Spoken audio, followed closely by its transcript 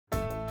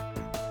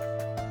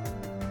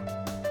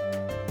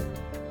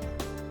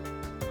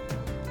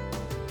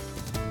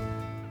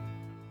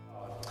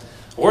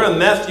We're in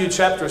Matthew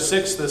chapter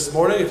 6 this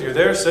morning. If you're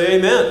there, say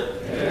amen.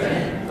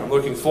 Amen. I'm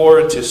looking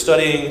forward to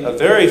studying a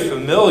very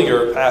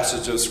familiar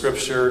passage of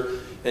Scripture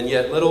and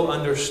yet little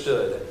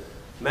understood.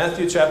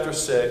 Matthew chapter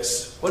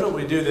 6. Why don't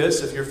we do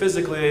this? If you're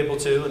physically able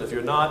to, and if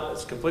you're not,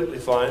 that's completely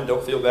fine.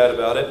 Don't feel bad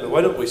about it. But why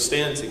don't we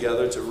stand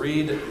together to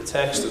read the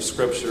text of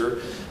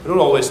Scripture? We don't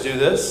always do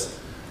this,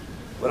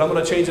 but I'm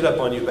going to change it up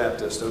on you,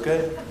 Baptist,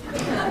 okay?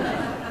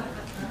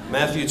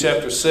 Matthew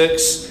chapter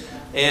 6.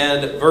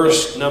 And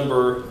verse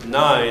number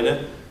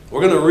 9. We're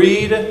going to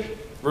read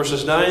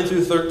verses 9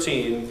 through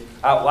 13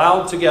 out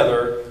loud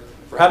together.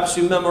 Perhaps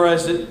you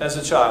memorized it as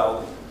a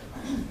child.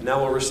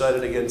 Now we'll recite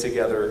it again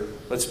together.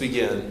 Let's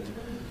begin.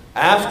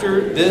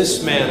 After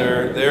this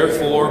manner,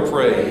 therefore,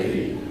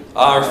 pray.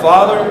 Our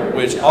Father,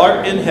 which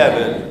art in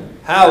heaven,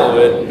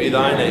 hallowed be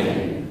thy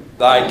name.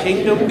 Thy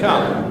kingdom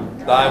come,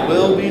 thy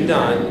will be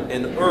done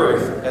in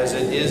earth as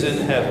it is in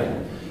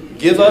heaven.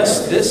 Give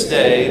us this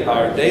day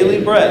our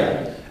daily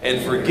bread.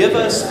 And forgive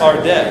us our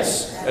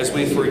debts, as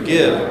we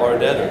forgive our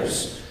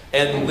debtors.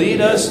 And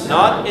lead us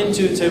not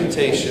into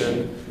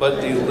temptation,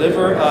 but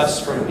deliver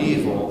us from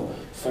evil.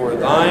 For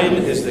thine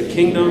is the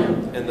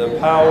kingdom, and the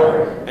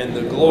power, and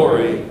the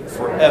glory,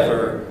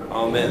 forever.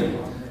 Amen.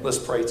 Let's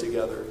pray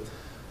together.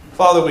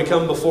 Father, we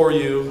come before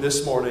you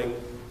this morning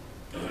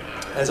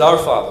as our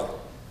Father.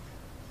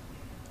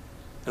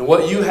 And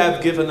what you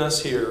have given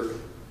us here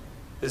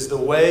is the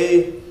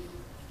way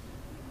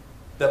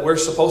that we're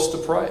supposed to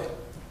pray.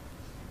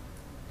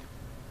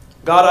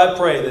 God, I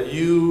pray that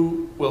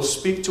you will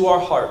speak to our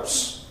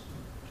hearts.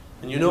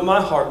 And you know my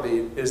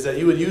heartbeat is that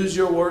you would use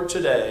your word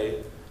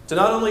today to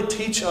not only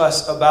teach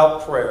us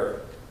about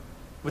prayer,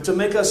 but to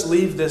make us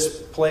leave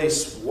this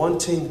place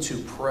wanting to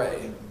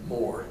pray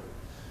more.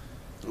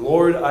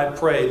 Lord, I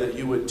pray that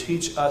you would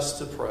teach us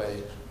to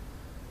pray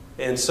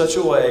in such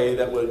a way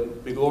that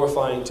would be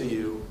glorifying to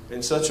you.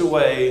 In such a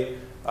way,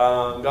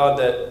 God,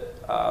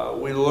 that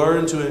we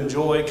learn to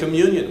enjoy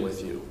communion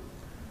with you.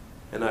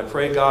 And I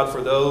pray, God,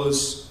 for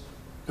those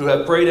who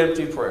have prayed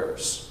empty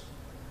prayers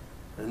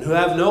and who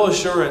have no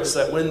assurance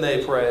that when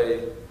they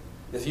pray,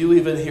 if you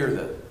even hear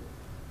them.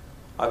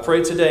 I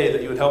pray today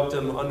that you would help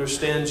them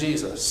understand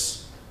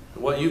Jesus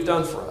and what you've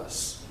done for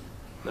us.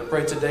 And I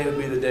pray today would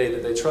be the day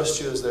that they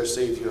trust you as their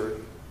Savior,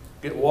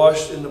 get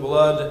washed in the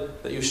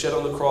blood that you shed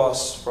on the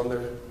cross from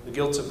the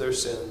guilt of their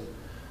sin,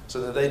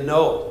 so that they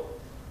know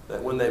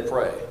that when they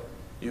pray,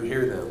 you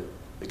hear them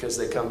because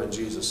they come in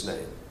Jesus'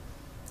 name.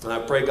 And I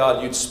pray,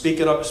 God, you'd speak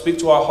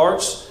to our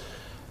hearts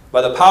by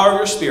the power of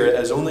your Spirit,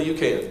 as only you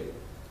can.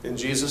 In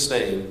Jesus'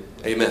 name,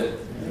 amen.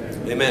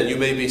 Amen. Amen. You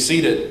may be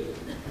seated.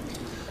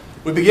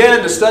 We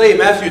began to study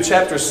Matthew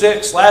chapter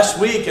 6 last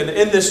week, and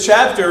in this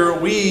chapter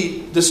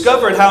we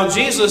discovered how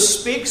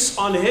Jesus speaks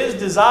on his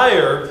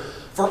desire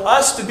for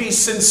us to be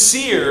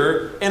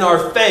sincere in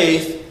our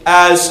faith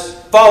as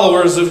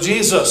followers of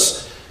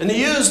Jesus. And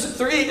he used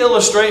 3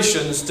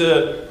 illustrations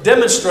to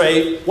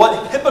demonstrate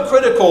what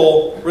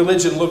hypocritical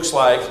religion looks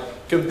like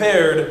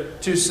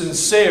compared to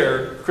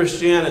sincere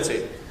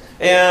Christianity.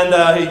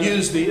 And he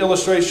used the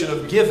illustration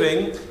of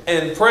giving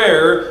and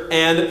prayer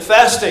and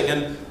fasting.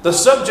 And the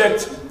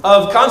subject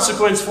of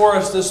consequence for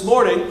us this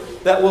morning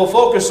that we'll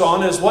focus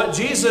on is what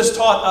Jesus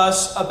taught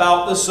us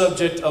about the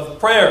subject of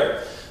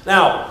prayer.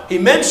 Now, he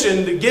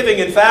mentioned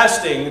giving and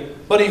fasting,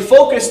 but he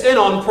focused in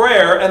on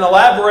prayer and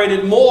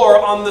elaborated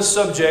more on the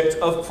subject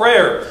of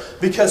prayer,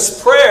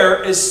 because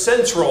prayer is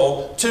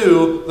central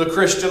to the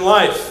Christian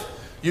life.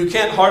 You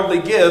can't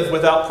hardly give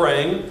without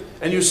praying,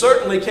 and you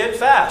certainly can't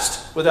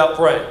fast without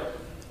praying.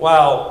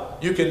 While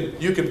you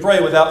can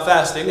pray without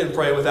fasting and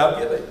pray without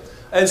giving.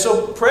 And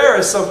so prayer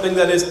is something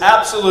that is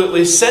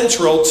absolutely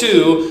central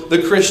to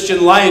the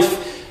Christian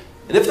life.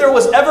 And if there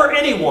was ever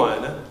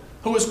anyone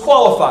who was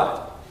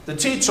qualified to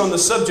teach on the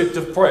subject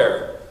of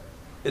prayer,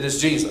 it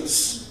is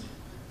Jesus.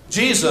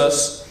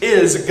 Jesus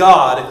is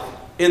God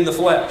in the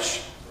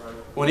flesh.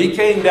 When he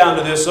came down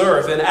to this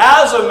earth, and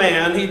as a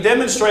man, he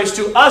demonstrates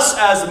to us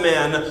as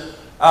men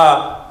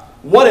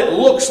what it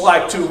looks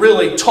like to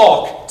really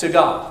talk to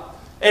God.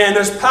 And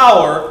there's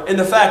power in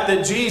the fact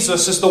that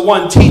Jesus is the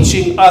one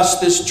teaching us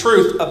this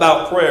truth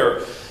about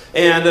prayer.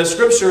 And the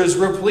Scripture is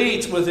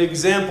replete with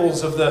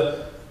examples of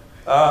the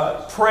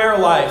prayer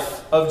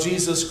life of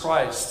Jesus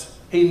Christ.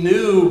 He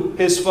knew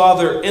his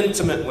Father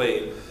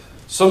intimately.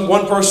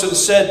 One person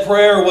said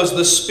prayer was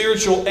the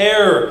spiritual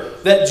air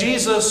that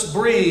Jesus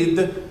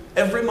breathed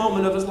every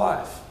moment of his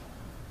life.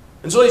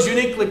 And so he's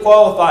uniquely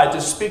qualified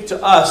to speak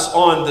to us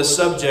on the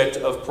subject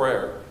of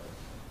prayer.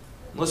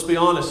 And let's be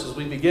honest as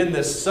we begin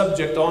this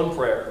subject on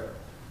prayer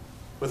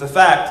with a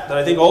fact that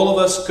I think all of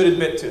us could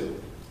admit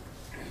to.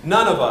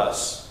 None of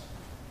us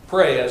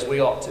pray as we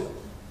ought to.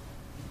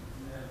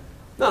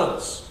 None of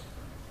us.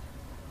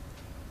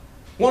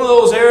 One of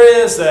those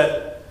areas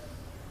that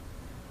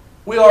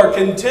we are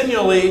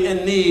continually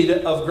in need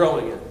of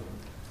growing in.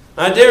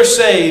 And I dare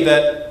say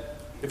that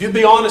if you'd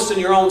be honest in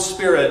your own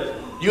spirit,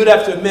 you'd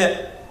have to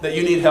admit that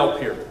you need help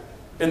here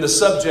in the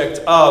subject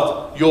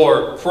of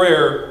your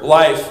prayer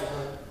life.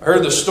 I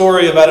heard the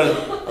story about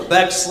a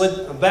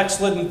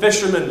backslidden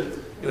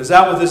fisherman He was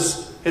out with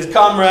his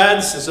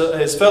comrades,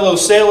 his fellow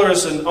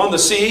sailors on the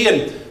sea,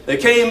 and they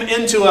came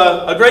into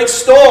a great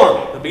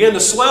storm. It began to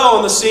swell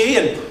on the sea,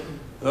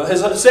 and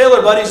his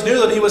sailor buddies knew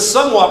that he was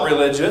somewhat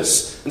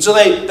religious, and so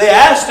they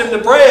asked him to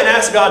pray and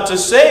asked God to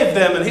save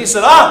them. And he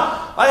said,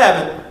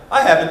 I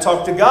haven't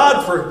talked to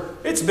God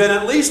it's been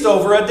at least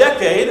over a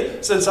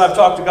decade since I've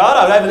talked to God.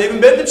 I haven't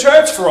even been to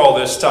church for all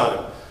this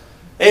time.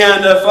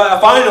 And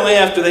finally,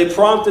 after they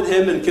prompted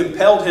him and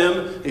compelled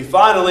him, he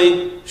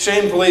finally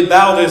shamefully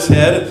bowed his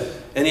head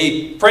and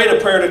he prayed a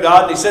prayer to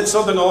God. And he said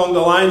something along the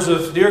lines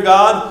of, "Dear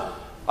God,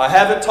 I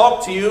haven't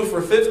talked to you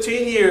for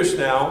 15 years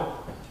now.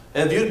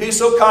 And if you'd be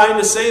so kind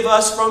to save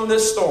us from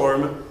this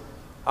storm,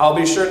 I'll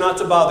be sure not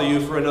to bother you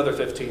for another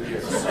 15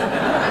 years."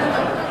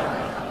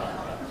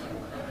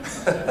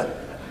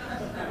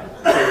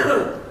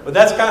 But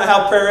that's kind of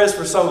how prayer is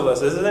for some of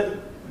us, isn't it?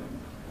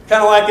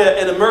 Kind of like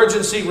an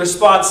emergency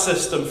response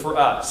system for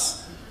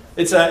us.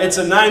 It's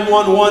a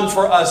 911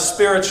 for us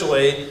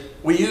spiritually.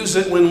 We use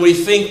it when we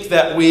think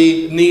that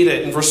we need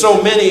it. And for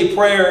so many,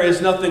 prayer is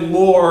nothing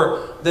more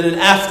than an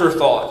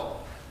afterthought.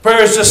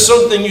 Prayer is just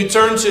something you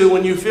turn to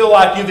when you feel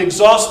like you've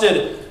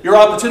exhausted your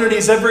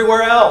opportunities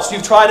everywhere else.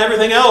 You've tried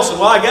everything else,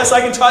 and I guess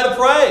I can try to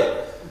pray.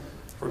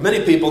 For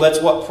many people, that's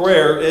what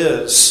prayer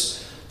is.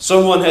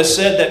 Someone has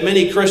said that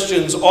many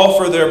Christians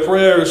offer their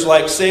prayers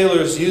like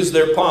sailors use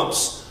their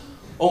pumps,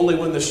 only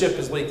when the ship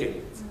is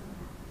leaking.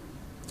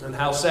 And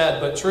how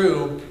sad but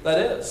true that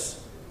is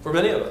for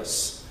many of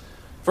us.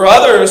 For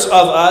others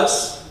of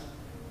us,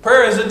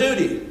 prayer is a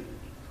duty.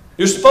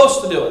 You're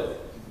supposed to do it.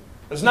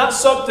 It's not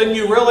something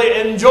you really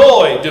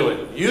enjoy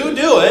doing. You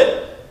do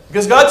it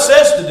because God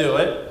says to do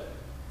it.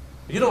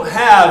 You don't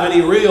have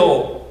any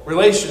real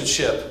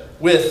relationship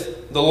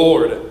with the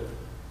Lord.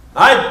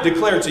 I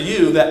declare to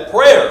you that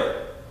prayer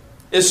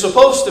is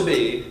supposed to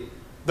be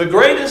the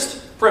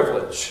greatest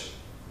privilege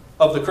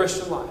of the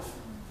Christian life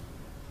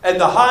and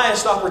the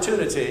highest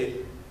opportunity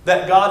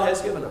that God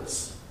has given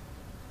us.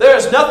 There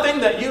is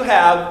nothing that you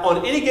have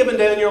on any given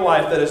day in your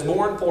life that is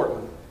more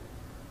important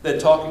than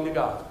talking to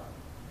God.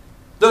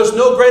 There's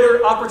no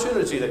greater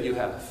opportunity that you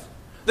have.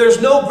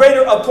 There's no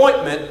greater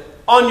appointment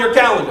on your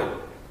calendar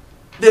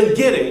than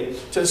getting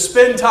to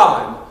spend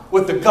time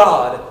with the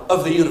God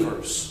of the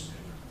universe.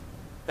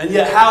 And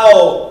yet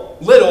how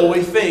little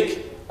we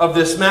think of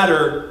this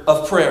matter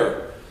of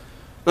prayer.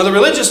 Now, the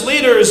religious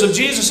leaders of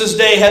Jesus'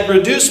 day had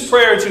reduced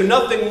prayer to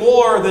nothing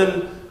more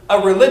than a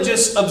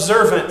religious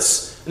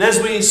observance. And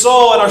as we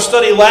saw in our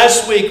study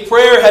last week,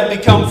 prayer had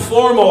become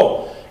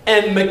formal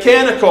and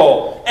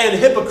mechanical and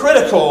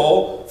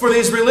hypocritical for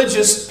these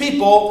religious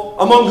people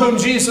among whom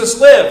Jesus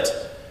lived.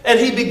 And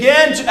he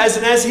began to,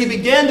 as he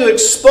began to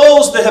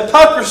expose the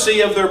hypocrisy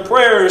of their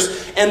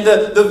prayers and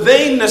the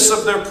vainness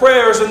of their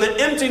prayers and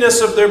the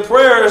emptiness of their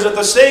prayers at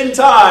the same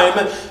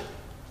time,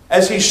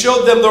 as he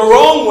showed them the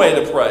wrong way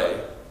to pray,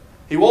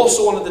 he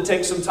also wanted to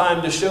take some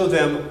time to show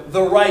them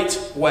the right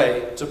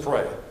way to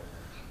pray.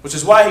 Which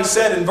is why he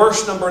said in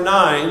verse number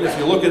 9, if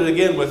you look at it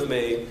again with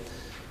me,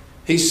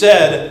 he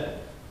said,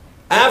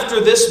 "After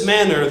this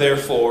manner,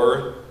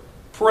 therefore,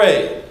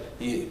 pray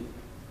ye."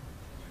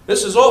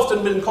 This has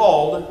often been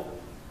called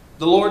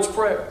the Lord's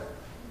Prayer.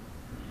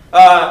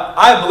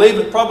 I believe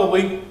it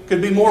probably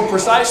could be more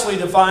precisely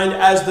defined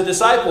as the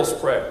disciples'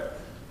 prayer.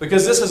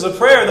 Because this is a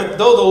prayer that,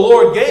 though the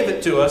Lord gave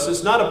it to us,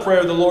 it's not a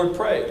prayer the Lord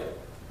prayed.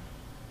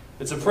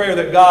 It's a prayer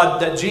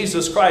that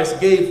Jesus Christ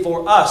gave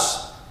for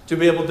us to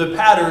be able to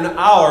pattern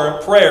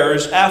our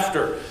prayers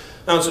after.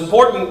 Now, it's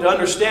important to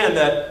understand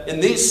that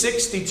in these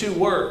 62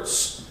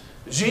 words,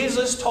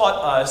 Jesus taught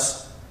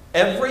us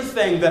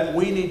everything that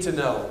we need to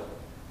know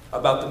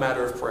about the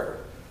matter of prayer.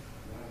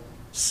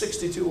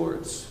 62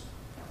 words.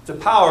 It's a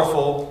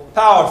powerful,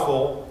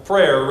 powerful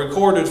prayer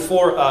recorded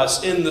for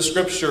us in the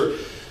Scripture.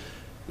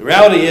 The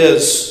reality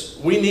is,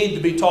 we need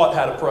to be taught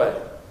how to pray.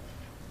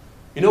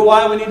 You know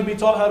why we need to be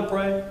taught how to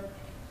pray?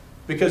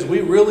 Because we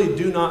really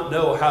do not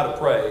know how to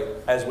pray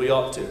as we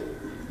ought to.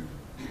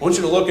 I want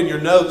you to look in your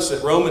notes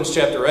at Romans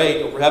chapter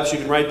 8, or perhaps you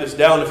can write this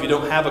down if you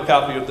don't have a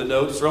copy of the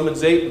notes.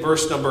 Romans 8,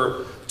 verse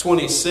number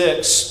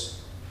 26.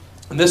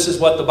 And this is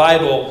what the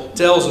Bible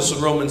tells us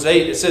in Romans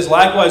 8. It says,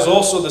 "Likewise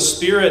also the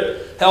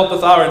Spirit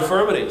helpeth our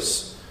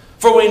infirmities,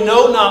 for we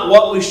know not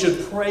what we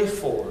should pray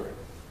for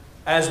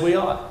as we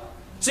ought."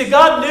 See,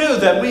 God knew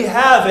that we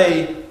have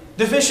a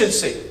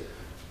deficiency.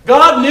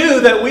 God knew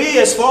that we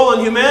as fallen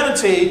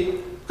humanity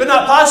could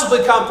not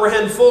possibly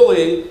comprehend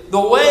fully the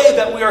way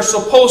that we are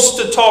supposed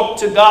to talk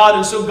to God.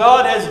 And so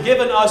God has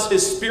given us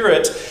His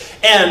Spirit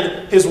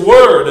and His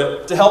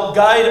Word to help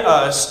guide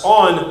us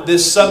on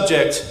this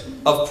subject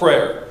of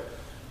prayer.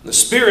 The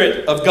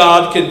Spirit of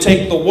God can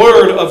take the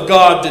Word of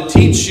God to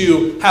teach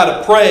you how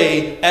to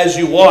pray as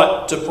you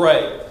ought to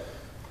pray.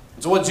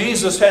 So what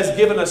Jesus has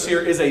given us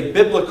here is a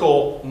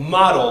biblical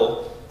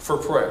model for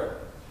prayer.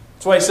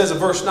 That's why he says in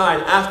verse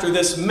 9, "After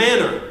this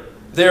manner,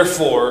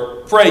 therefore,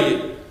 pray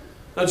ye."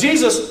 Now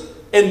Jesus,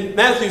 in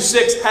Matthew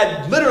 6,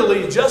 had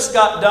literally just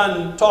got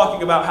done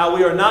talking about how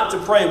we are not to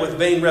pray with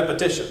vain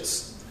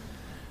repetitions.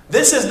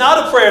 This is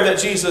not a prayer that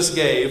Jesus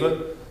gave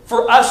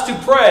for us to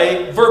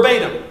pray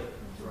verbatim.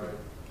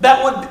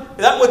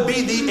 That would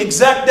be the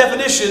exact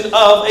definition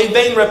of a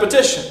vain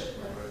repetition.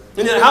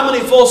 And yet how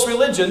many false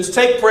religions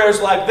take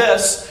prayers like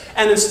this,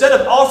 and instead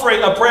of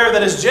offering a prayer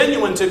that is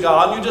genuine to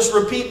God, you just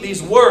repeat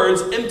these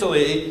words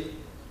emptily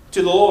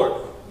to the Lord.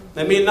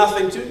 They mean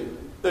nothing to you.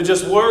 They're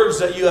just words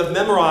that you have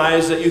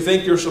memorized that you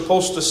think you're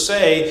supposed to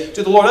say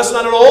to the Lord. That's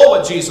not at all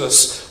what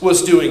Jesus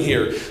was doing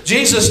here.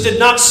 Jesus did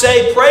not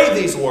say, pray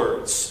these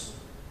words.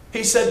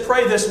 He said,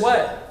 pray this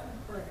way.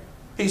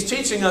 He's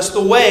teaching us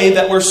the way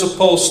that we're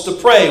supposed to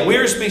pray.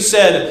 Wiersbe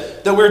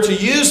said that we're to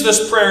use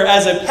this prayer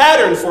as a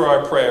pattern for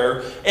our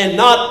prayer and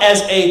not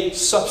as a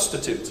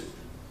substitute.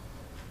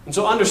 And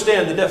so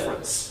understand the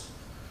difference.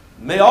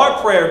 May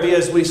our prayer be,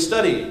 as we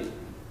study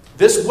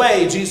this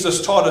way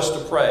Jesus taught us to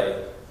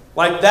pray,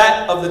 like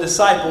that of the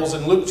disciples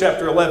in Luke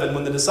chapter 11,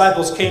 when the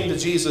disciples came to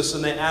Jesus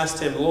and they asked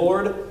him,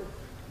 Lord,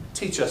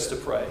 teach us to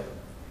pray.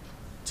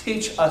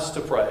 Teach us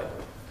to pray.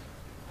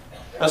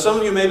 Now some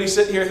of you may be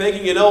sitting here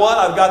thinking, you know what,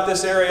 I've got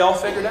this area all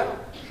figured out.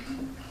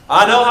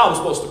 I know how I'm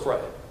supposed to pray.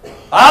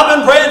 I've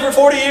been praying for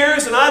 40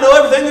 years and I know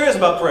everything there is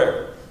about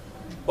prayer.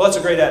 Well, that's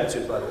a great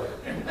attitude, by the way.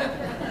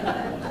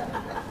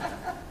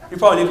 You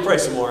probably need to pray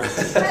some more.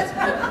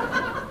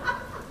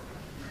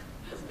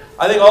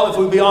 I think if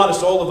we be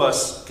honest, all of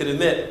us can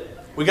admit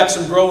we got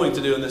some growing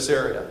to do in this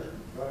area.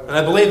 And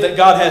I believe that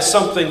God has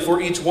something for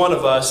each one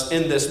of us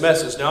in this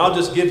message. Now, I'll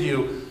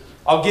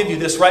give you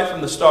this right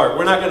from the start.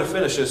 We're not going to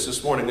finish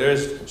this morning. There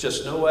is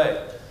just no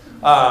way.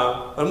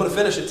 But I'm going to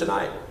finish it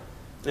tonight.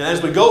 And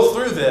as we go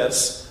through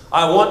this,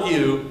 I want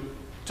you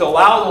to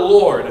allow the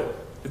Lord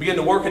to begin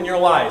to work in your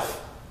life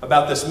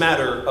about this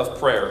matter of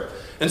prayer.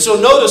 And so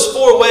notice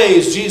 4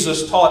 ways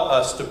Jesus taught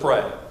us to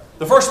pray.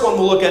 The first one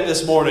we'll look at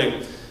this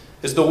morning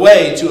is the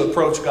way to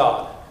approach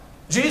God.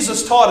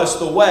 Jesus taught us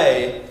the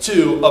way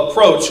to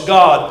approach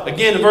God.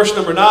 Again, in verse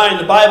number 9,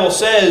 the Bible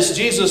says,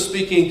 Jesus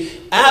speaking,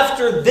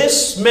 after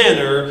this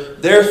manner,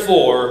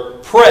 therefore,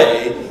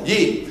 pray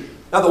ye.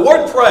 Now the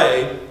word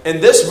pray in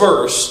this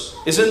verse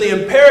is in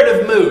the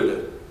imperative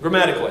mood,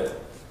 grammatically,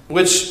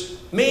 which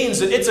means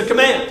that it's a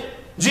command.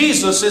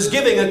 Jesus is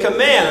giving a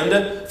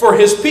command for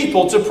his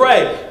people to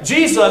pray.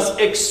 Jesus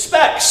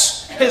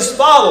expects his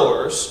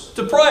followers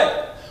to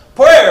pray.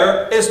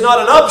 Prayer is not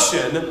an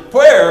option.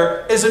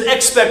 Prayer is an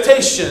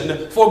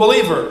expectation for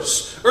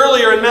believers.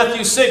 Earlier in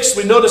Matthew 6,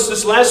 we noticed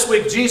this last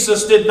week,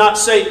 Jesus did not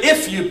say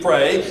if you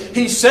pray.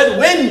 He said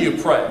when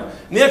you pray.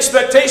 And the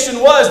expectation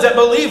was that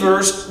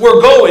believers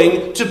were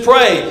going to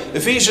pray.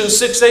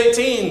 Ephesians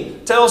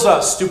 6:18 tells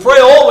us to pray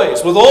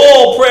always with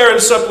all prayer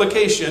and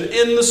supplication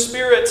in the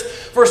Spirit.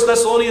 1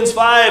 Thessalonians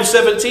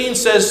 5:17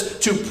 says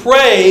to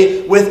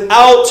pray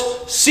without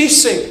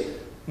ceasing.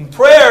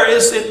 Prayer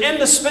is an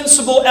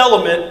indispensable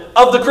element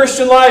of the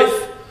Christian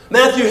life.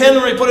 Matthew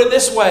Henry put it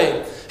this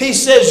way. He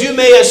says, you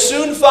may as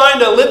soon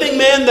find a living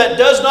man that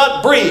does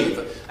not breathe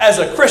as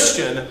a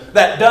Christian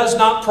that does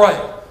not pray.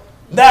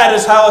 That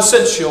is how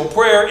essential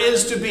prayer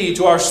is to be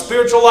to our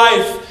spiritual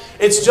life.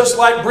 It's just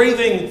like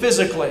breathing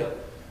physically.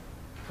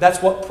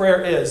 That's what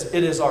prayer is.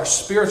 It is our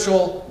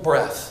spiritual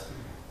breath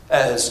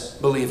as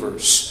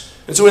believers.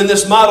 And so in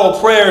this model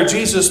prayer,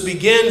 Jesus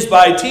begins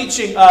by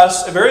teaching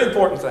us a very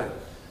important thing.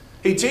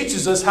 He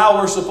teaches us how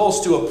we're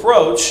supposed to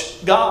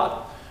approach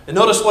God. And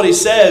notice what he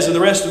says in the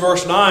rest of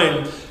verse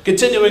 9.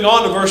 Continuing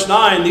on to verse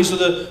 9, these are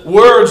the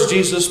words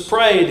Jesus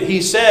prayed.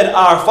 He said,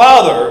 Our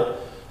Father,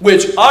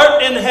 which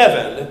art in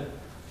heaven,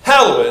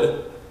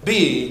 hallowed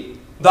be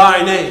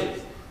thy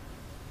name.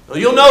 Now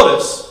you'll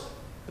notice,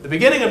 at the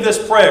beginning of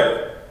this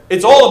prayer,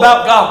 it's all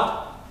about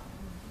God.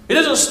 He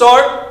doesn't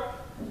start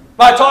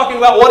by talking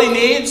about what he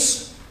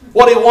needs,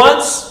 what he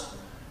wants.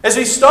 As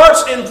he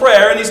starts in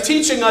prayer and he's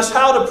teaching us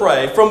how to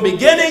pray, from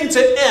beginning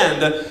to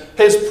end,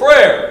 his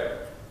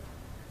prayer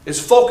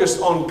is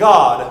focused on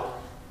God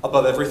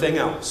above everything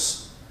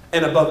else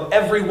and above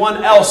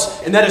everyone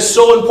else. And that is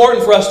so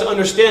important for us to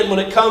understand when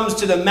it comes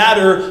to the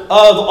matter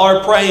of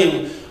our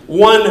praying.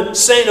 One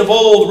saint of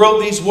old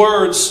wrote these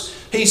words.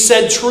 He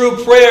said,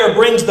 true prayer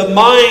brings the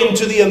mind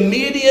to the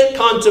immediate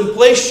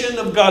contemplation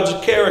of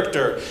God's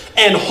character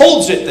and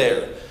holds it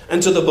there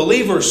until the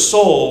believer's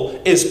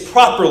soul is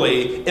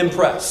properly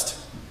impressed.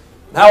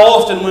 How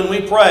often when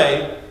we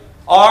pray,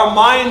 our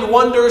mind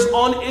wanders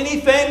on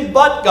anything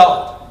but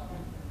God.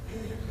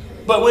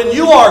 But when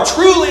you are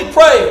truly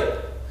praying,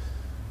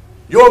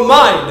 your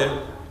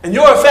mind and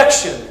your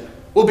affection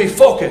will be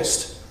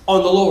focused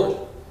on the Lord.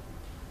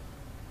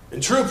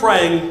 And true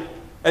praying,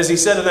 as he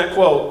said in that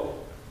quote,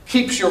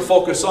 keeps your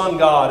focus on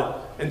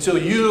God until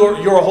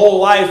your whole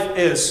life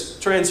is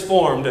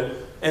transformed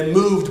and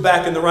moved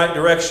back in the right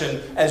direction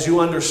as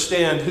you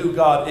understand who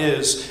God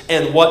is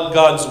and what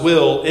God's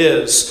will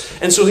is.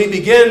 And so he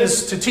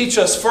begins to teach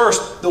us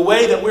first the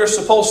way that we're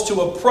supposed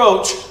to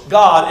approach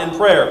God in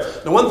prayer.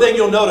 Now, one thing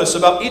you'll notice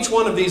about each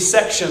one of these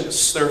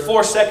sections, there are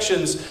 4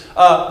 sections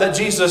that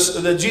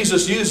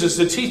Jesus uses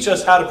to teach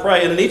us how to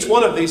pray. And in each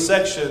one of these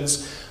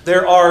sections,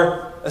 there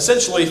are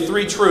essentially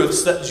 3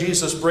 truths that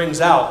Jesus brings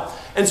out.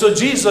 And so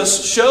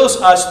Jesus shows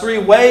us 3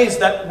 ways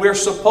that we're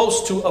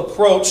supposed to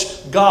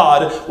approach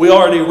God. We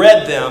already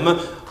read them.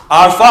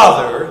 Our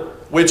Father,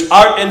 which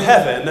art in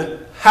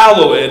heaven,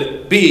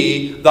 hallowed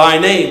be thy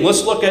name.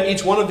 Let's look at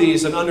each one of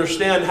these and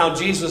understand how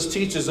Jesus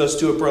teaches us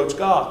to approach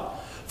God.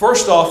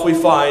 First off, we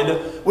find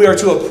we are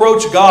to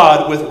approach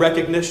God with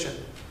recognition.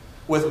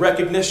 With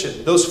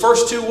recognition. Those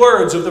first 2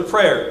 words of the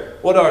prayer,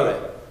 what are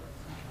they?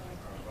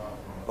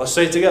 Let's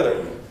say it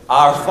together.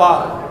 Our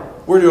Father.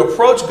 We're to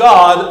approach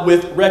God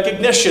with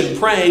recognition,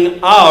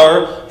 praying,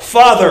 Our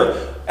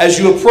Father. As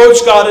you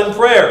approach God in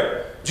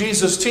prayer,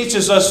 Jesus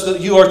teaches us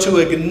that you are to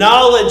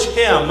acknowledge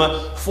Him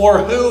for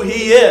who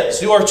He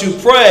is. You are to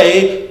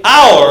pray,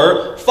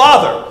 Our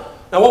Father.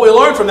 Now what we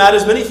learn from that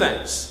is many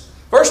things.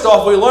 First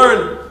off, we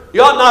learn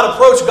you ought not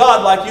approach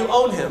God like you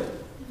own Him.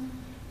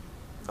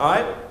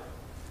 Alright?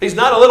 He's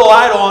not a little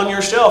idol on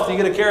your shelf that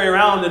you get to carry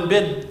around and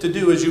bid to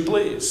do as you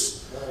please.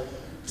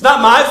 It's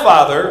not my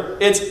Father,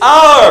 it's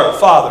our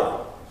Father.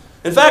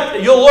 In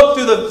fact, you'll look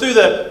through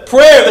the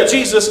prayer that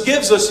Jesus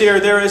gives us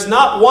here, there is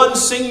not one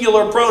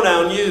singular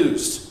pronoun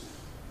used.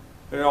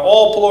 They're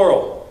all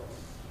plural.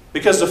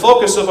 Because the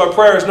focus of our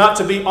prayer is not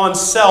to be on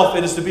self,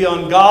 it is to be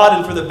on God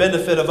and for the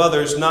benefit of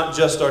others, not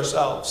just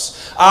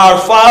ourselves. Our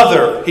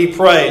Father, he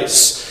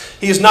prays.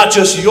 He is not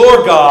just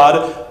your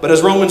God, but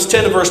as Romans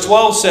 10 and verse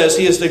 12 says,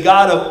 He is the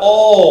God of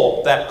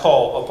all that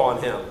call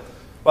upon Him.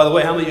 By the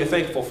way, how many of you are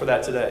thankful for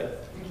that today?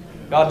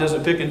 God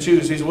doesn't pick and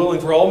choose. He's willing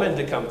for all men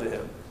to come to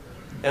Him.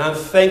 And I'm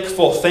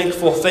thankful for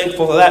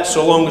that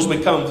so long as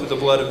we come through the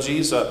blood of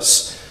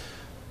Jesus.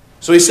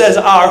 So He says,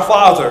 Our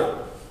Father.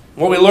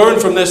 What we learn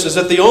from this is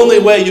that the only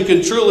way you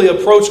can truly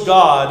approach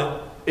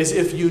God is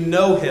if you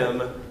know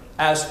Him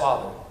as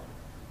Father.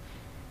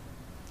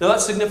 Now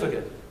that's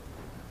significant.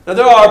 Now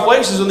there are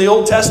places in the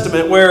Old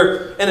Testament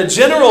where, in a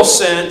general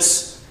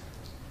sense,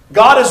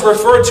 God is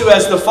referred to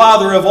as the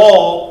Father of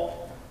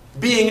all,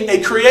 being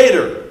a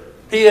creator.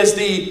 He is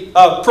the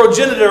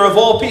progenitor of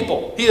all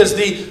people. He is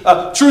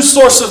the true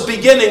source of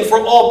beginning for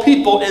all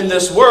people in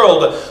this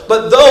world.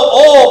 But though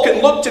all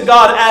can look to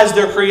God as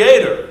their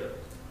creator,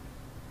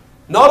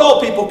 not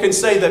all people can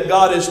say that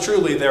God is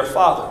truly their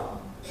Father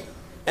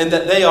and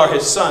that they are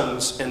His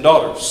sons and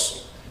daughters.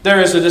 There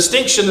is a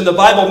distinction, and the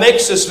Bible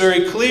makes this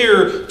very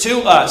clear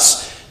to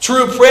us.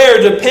 True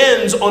prayer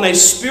depends on a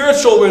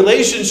spiritual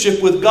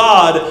relationship with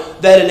God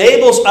that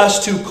enables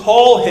us to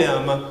call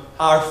Him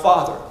our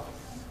Father.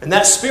 And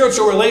that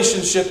spiritual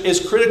relationship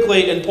is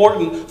critically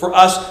important for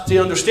us to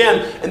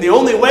understand. And the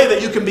only way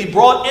that you can be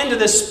brought into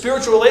this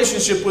spiritual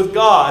relationship with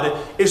God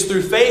is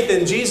through faith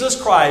in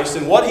Jesus Christ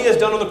and what He has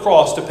done on the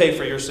cross to pay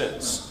for your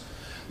sins.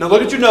 Now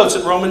look at your notes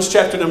at Romans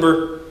chapter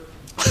number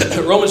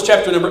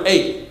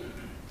 8.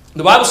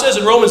 The Bible says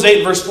in Romans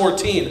 8 verse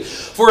 14,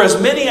 For as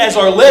many as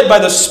are led by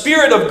the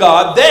Spirit of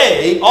God,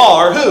 they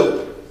are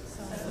who?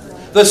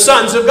 The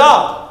sons of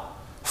God.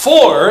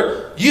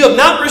 For you have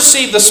not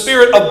received the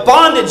spirit of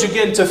bondage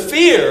again to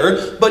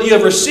fear, but you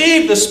have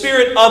received the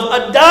spirit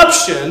of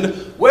adoption,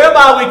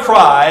 whereby we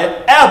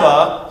cry,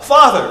 Abba,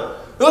 Father.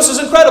 Now, this is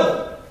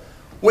incredible.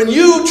 When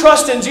you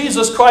trust in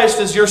Jesus Christ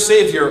as your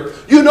Savior,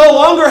 you no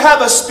longer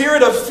have a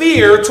spirit of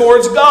fear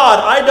towards God.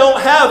 I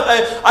don't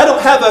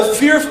have a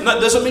fear.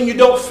 That doesn't mean you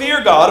don't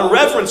fear God or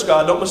reverence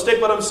God. Don't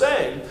mistake what I'm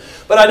saying.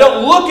 But I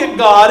don't look at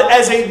God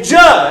as a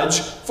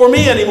judge for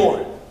me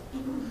anymore.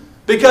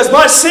 Because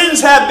my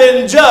sins have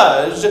been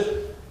judged.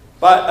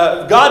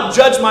 God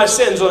judged my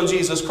sins on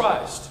Jesus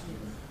Christ.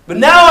 But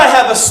now I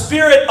have a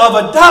spirit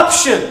of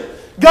adoption.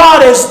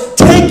 God has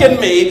taken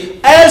me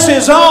as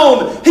His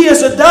own. He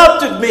has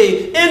adopted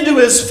me into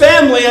His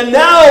family. And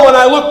now when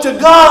I look to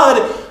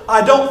God,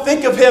 I don't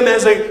think of Him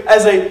as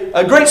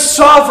a great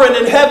sovereign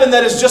in heaven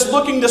that is just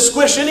looking to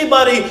squish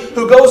anybody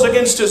who goes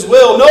against His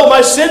will. No,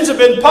 my sins have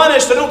been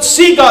punished. I don't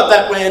see God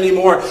that way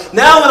anymore.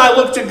 Now when I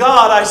look to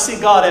God, I see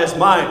God as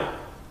my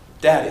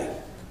daddy.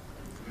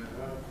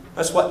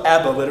 That's what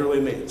Abba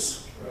literally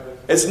means.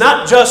 It's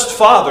not just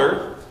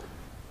father,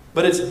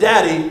 but it's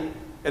daddy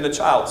in the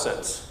child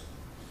sense.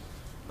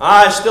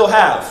 I still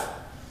have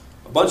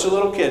a bunch of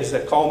little kids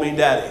that call me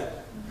daddy.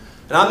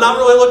 And I'm not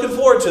really looking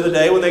forward to the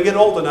day when they get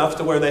old enough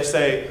to where they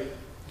say,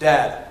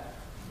 Dad.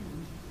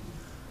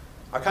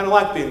 I kind of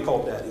like being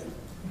called daddy.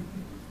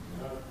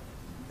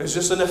 There's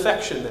just an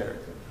affection there.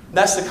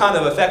 That's the kind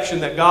of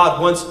affection that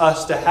God wants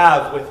us to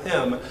have with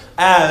Him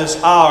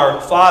as our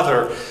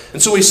Father.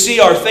 And so we see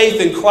our faith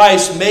in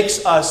Christ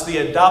makes us the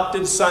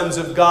adopted sons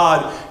of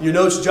God. You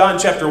notice John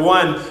chapter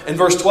 1 and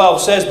verse 12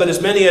 says, But as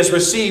many as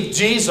received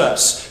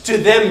Jesus, to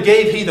them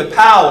gave He the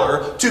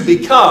power to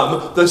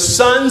become the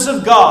sons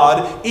of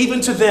God,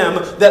 even to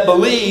them that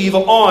believe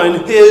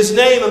on His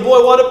name. And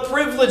boy, what a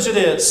privilege it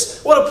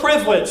is. What a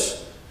privilege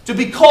to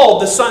be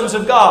called the sons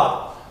of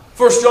God.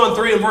 1 John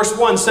 3 and verse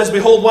 1 says,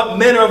 Behold, what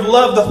manner of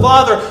love the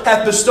Father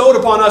hath bestowed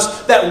upon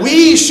us, that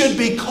we should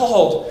be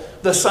called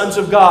the sons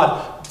of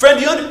God. Friend,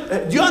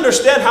 do you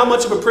understand how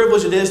much of a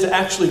privilege it is to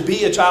actually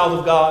be a child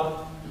of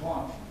God?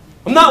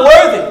 I'm not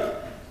worthy.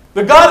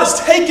 But God has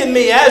taken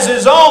me as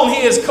His own.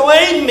 He has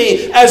claimed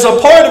me as a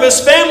part of His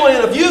family.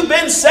 And if you've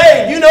been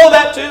saved, you know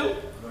that too.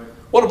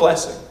 What a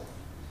blessing.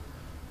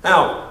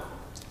 Now,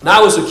 when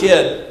I was a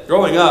kid,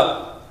 growing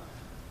up,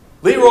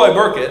 Leroy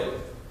Burkett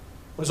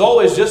was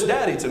always just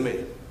Daddy to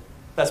me.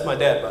 That's my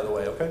dad, by the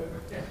way, okay?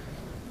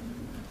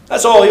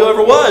 That's all he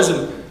ever was.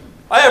 And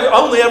I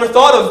only ever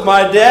thought of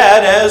my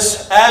dad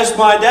as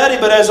my daddy,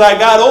 but as I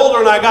got older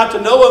and I got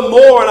to know him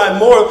more, and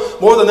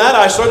more than that,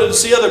 I started to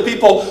see other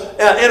people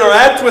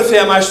interact with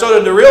him. I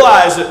started to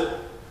realize that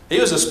he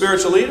was a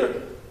spiritual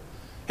leader.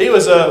 He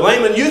was a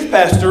layman youth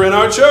pastor in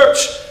our church.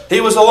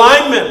 He was a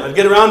lineman. I'd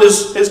get around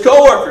his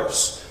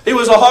co-workers. He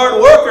was a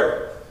hard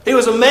worker. He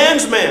was a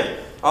man's man.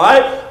 All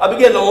right? I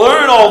began to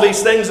learn all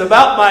these things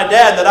about my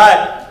dad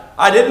that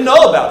I didn't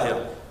know about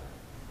him.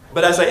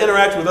 But as I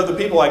interacted with other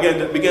people, I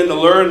began to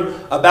learn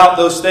about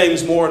those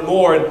things more and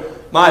more. And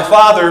my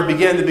father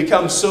began to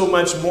become so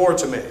much more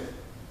to me.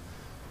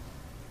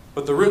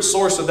 But the root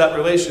source of that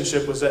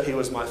relationship was that he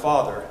was my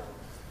father.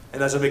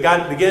 And as I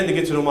began to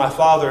get to know my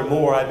father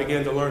more, I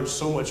began to learn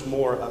so much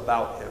more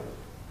about him.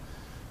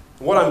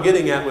 What I'm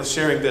getting at with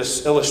sharing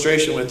this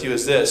illustration with you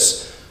is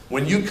this.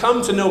 When you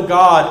come to know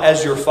God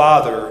as your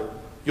Father,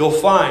 you'll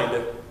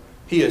find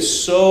He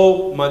is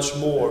so much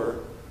more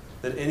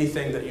than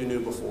anything that you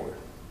knew before.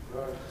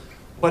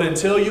 But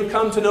until you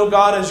come to know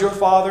God as your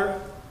Father,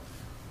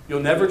 you'll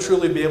never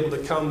truly be able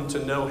to come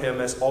to know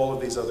Him as all of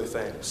these other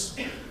things.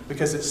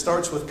 Because it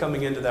starts with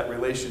coming into that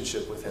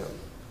relationship with Him,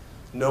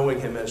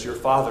 knowing Him as your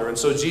Father. And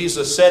so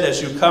Jesus said,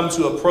 as you come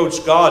to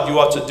approach God, you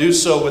ought to do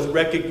so with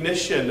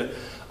recognition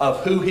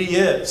of who He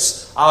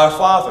is, our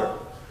Father.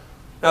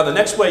 Now, the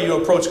next way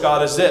you approach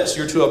God is this.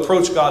 You're to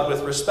approach God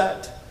with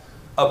respect.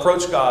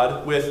 Approach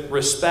God with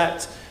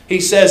respect.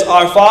 He says,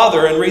 our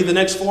Father, and read the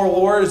next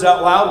 4 words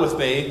out loud with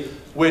me,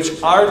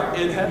 which art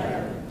in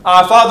heaven.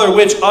 Our Father,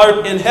 which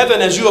art in heaven.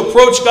 As you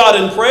approach God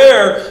in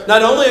prayer,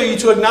 not only are you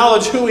to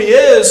acknowledge who He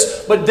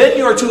is, but then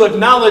you are to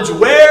acknowledge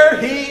where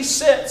He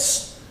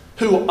sits.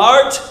 Who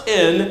art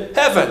in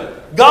heaven.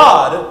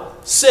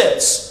 God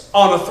sits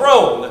on a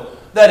throne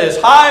that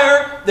is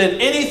higher than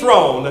any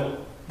throne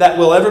that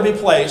will ever be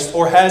placed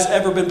or has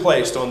ever been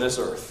placed on this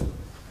earth.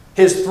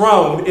 His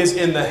throne is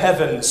in the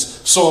heavens,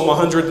 Psalm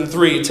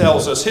 103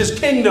 tells us. His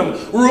kingdom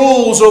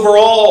rules over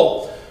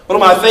all. One of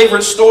my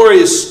favorite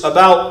stories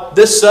about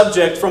this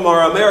subject from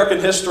our American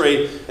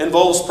history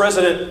involves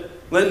President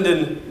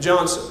Lyndon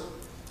Johnson.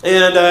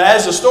 And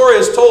as the story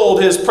is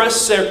told, his press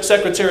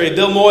secretary,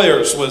 Bill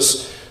Moyers,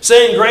 was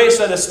saying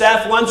grace at a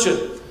staff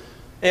luncheon.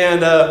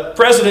 And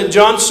President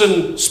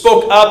Johnson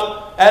spoke up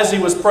as he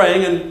was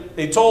praying, and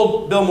he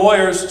told Bill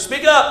Moyers,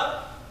 "Speak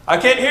up, I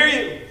can't hear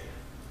you."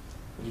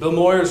 And Bill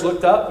Moyers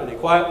looked up and he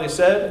quietly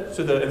said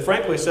and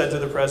frankly said to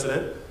the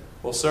president,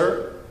 "Well,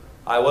 sir,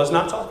 I was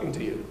not talking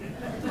to you."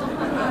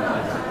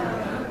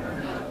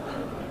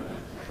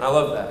 I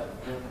love that.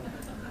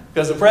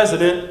 Because the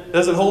president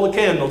doesn't hold a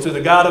candle to the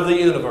God of the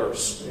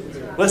universe.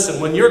 Listen,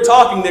 when you're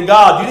talking to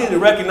God, you need to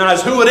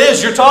recognize who it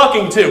is you're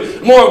talking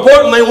to. More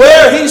importantly,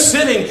 where He's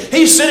sitting.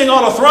 He's sitting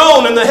on a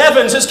throne in the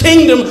heavens. His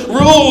kingdom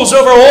rules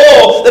over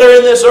all that are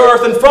in this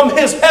earth. And from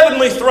His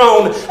heavenly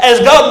throne, as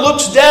God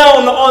looks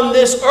down on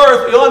this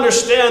earth, you'll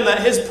understand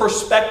that His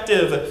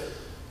perspective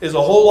is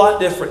a whole lot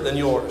different than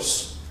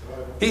yours.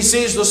 He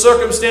sees the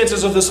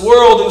circumstances of this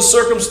world and the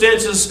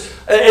circumstances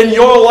in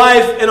your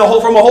life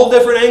from a whole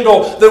different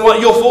angle than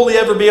what you'll fully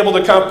ever be able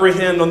to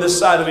comprehend on this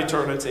side of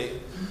eternity.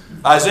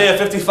 Isaiah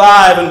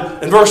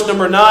 55 and verse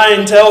number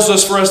 9 tells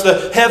us, "For as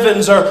the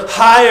heavens are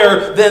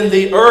higher than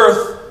the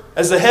earth,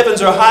 as the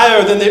heavens are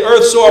higher than the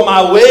earth, so are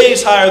my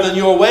ways higher than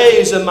your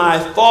ways, and my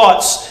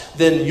thoughts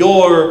than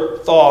your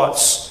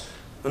thoughts."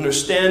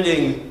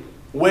 Understanding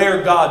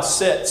where God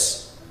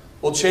sits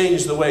will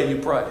change the way you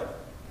pray.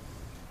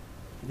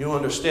 You'll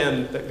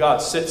understand that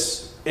God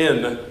sits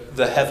in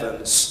the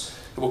heavens.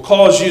 It will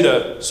cause you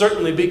to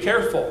certainly be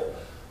careful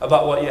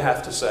about what you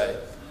have to say.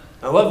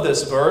 I love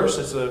this verse.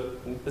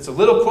 It's a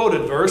little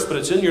quoted verse, but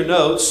it's in your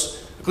notes.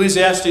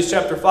 Ecclesiastes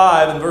chapter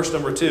 5 and verse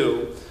number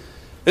 2.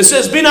 It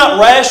says, "Be not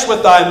rash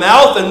with thy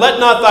mouth, and let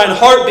not thine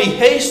heart be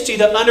hasty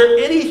to utter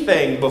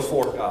anything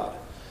before God.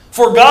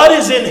 For God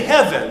is in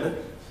heaven,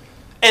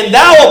 and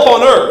thou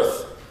upon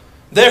earth.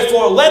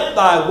 Therefore let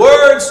thy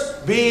words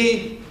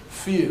be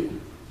few."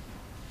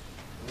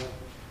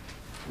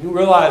 You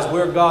realize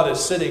where God is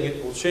sitting,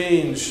 it will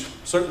change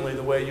certainly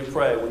the way you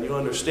pray when you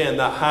understand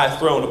that high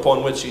throne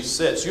upon which He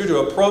sits. You're to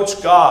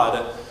approach God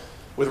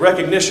with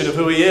recognition of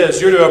who He is.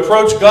 You're to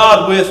approach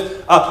God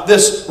with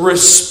this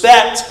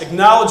respect,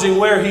 acknowledging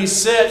where He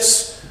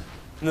sits.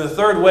 And the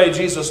third way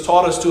Jesus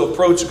taught us to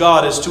approach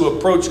God is to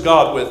approach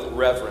God with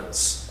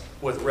reverence.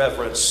 With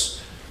reverence.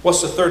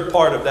 What's the third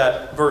part of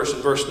that verse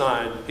in verse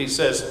 9? He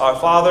says, "Our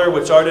Father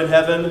which art in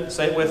heaven,"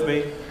 say it with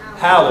me,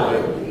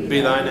 "hallowed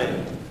be thy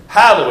name."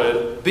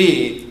 Hallowed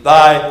be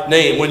thy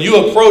name. When you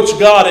approach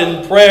God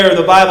in prayer,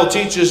 the Bible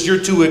teaches you're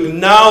to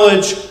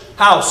acknowledge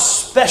how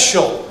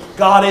special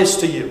God is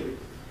to you.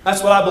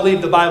 That's what I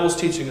believe the Bible's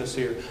teaching us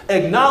here.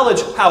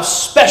 Acknowledge how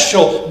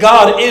special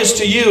God is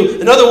to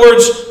you. In other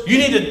words, you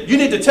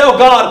need to tell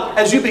God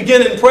as you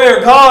begin in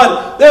prayer,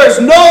 God, there is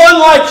no one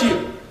like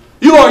you.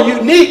 You are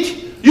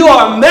unique. You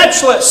are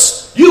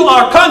matchless. You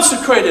are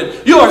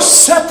consecrated. You are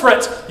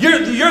separate. You're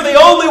the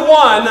only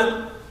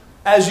one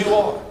as you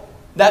are.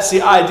 That's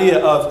the idea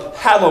of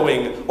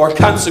hallowing or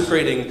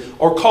consecrating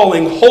or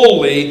calling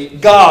holy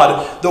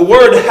God. The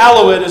word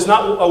hallowed is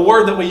not a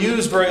word that we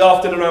use very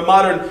often in our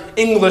modern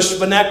English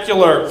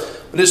vernacular.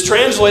 It is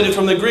translated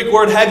from the Greek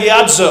word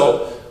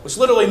hagiadzo, which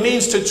literally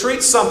means to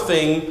treat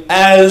something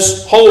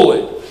as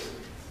holy.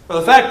 Well,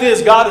 the fact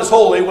is, God is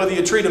holy whether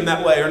you treat Him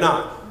that way or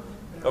not.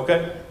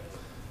 Okay?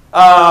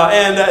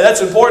 And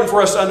that's important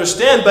for us to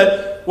understand,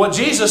 but what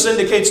Jesus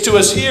indicates to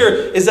us here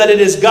is that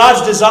it is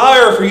God's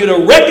desire for you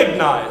to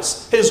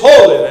recognize His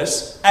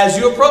holiness as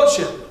you approach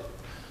Him.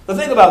 Now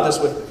think about this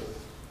with me.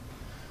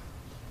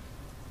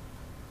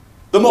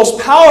 The most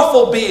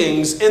powerful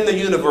beings in the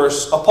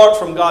universe, apart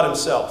from God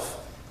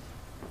Himself,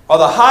 are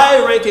the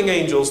high-ranking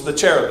angels, the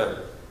cherubim.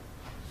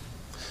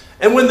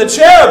 And when the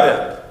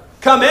cherubim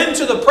come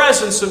into the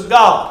presence of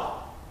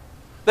God,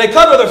 they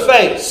cover their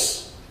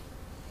face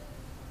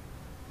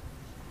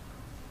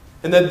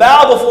and they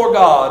bow before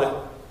God.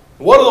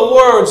 What are the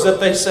words that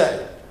they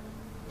say?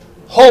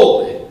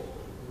 Holy,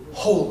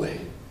 holy,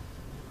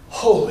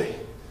 holy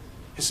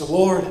is the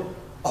Lord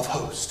of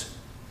hosts.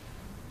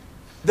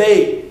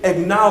 They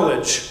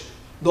acknowledge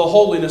the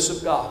holiness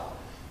of God.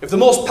 If the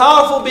most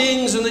powerful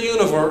beings in the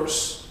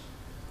universe,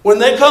 when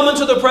they come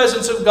into the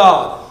presence of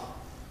God,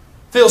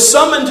 feel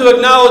summoned to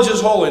acknowledge His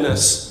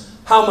holiness,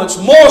 how much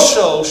more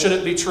so should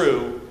it be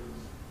true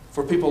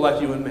for people like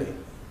you and me?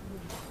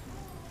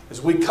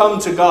 As we come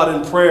to God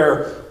in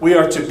prayer, we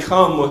are to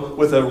come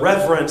with a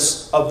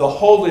reverence of the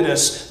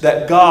holiness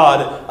that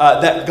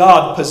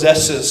God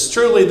possesses.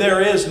 Truly,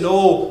 there is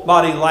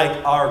nobody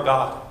like our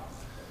God.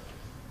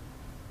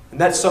 And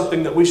that's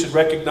something that we should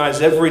recognize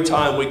every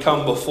time we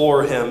come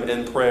before Him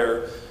in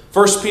prayer.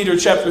 1 Peter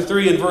chapter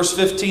 3 and verse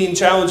 15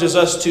 challenges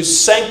us to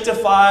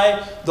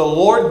sanctify the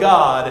Lord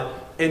God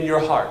in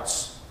your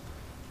hearts.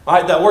 All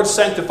right, that word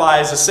sanctify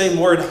is the same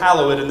word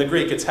hallowed in the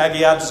Greek. It's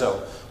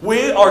hagiadzo.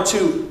 We are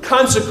to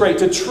consecrate,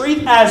 to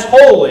treat as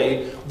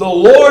holy the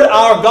Lord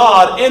our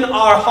God in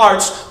our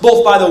hearts,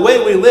 both by the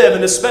way we live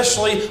and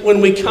especially when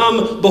we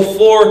come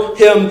before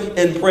Him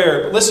in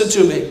prayer. But listen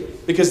to me,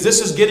 because this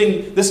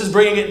is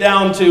bringing it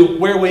down to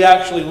where we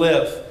actually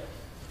live.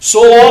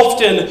 So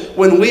often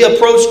when we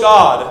approach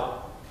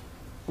God,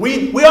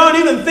 we aren't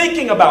even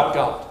thinking about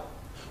God.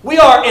 We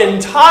are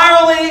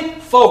entirely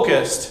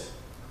focused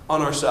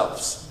on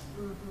ourselves.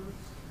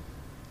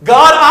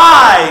 God,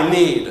 I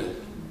need.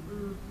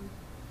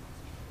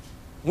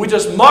 We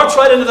just march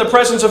right into the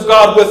presence of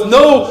God with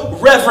no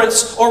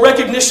reverence or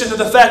recognition of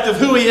the fact of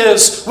who He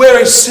is, where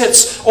He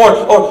sits,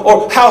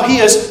 or how He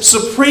is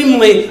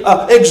supremely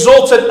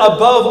exalted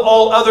above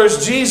all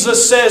others.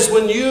 Jesus says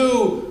when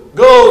you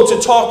go to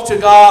talk to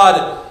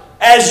God,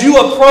 as you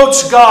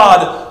approach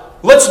God,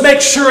 let's make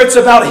sure it's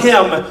about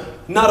Him,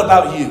 not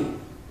about you.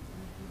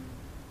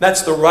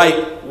 That's the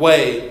right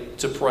way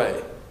to pray.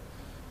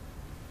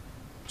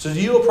 So do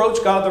you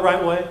approach God the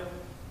right way?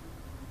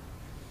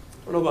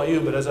 I don't know about you,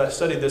 but as I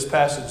studied this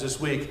passage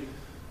this week,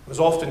 I was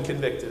often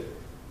convicted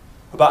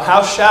about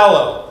how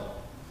shallow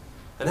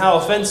and how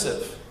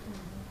offensive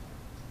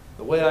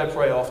the way I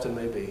pray often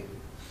may be.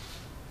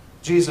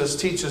 Jesus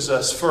teaches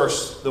us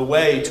first the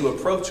way to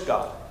approach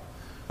God.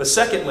 But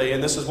secondly,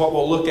 and this is what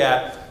we'll look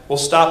at, we'll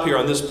stop here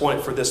on this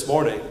point for this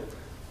morning.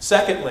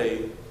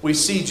 Secondly, we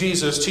see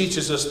Jesus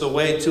teaches us the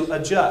way to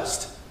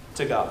adjust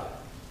to God.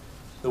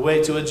 The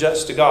way to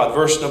adjust to God.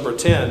 Verse number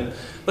 10.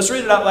 Let's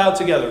read it out loud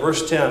together.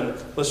 Verse 10.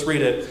 Let's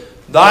read it.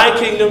 Thy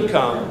kingdom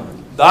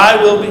come,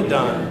 thy will be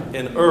done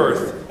in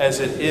earth as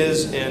it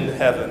is in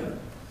heaven.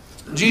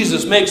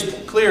 Jesus makes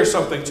clear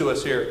something to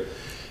us here.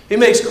 He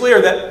makes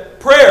clear that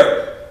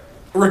prayer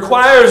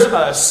requires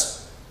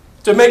us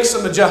to make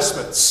some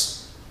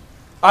adjustments.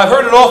 I've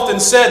heard it often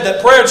said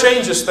that prayer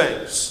changes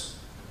things.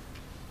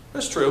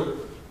 That's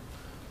true.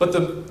 But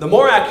the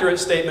more accurate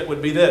statement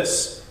would be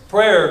this.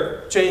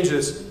 Prayer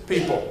changes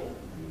people.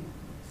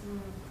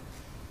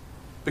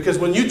 Because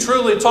when you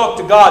truly talk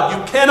to God,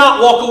 you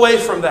cannot walk away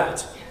from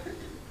that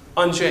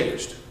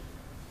unchanged.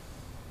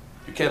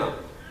 You cannot.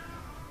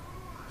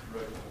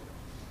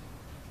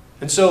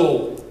 And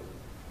so,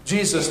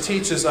 Jesus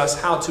teaches us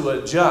how to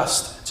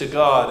adjust to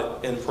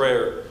God in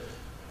prayer.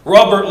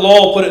 Robert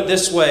Lowell put it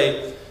this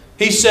way.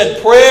 He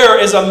said, prayer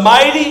is a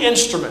mighty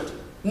instrument,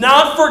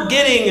 not for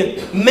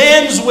getting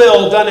man's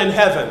will done in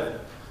heaven,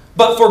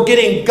 but for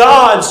getting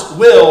God's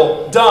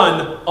will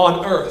done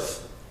on earth.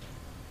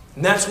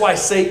 And that's why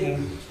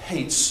Satan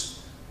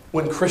hates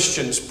when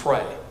Christians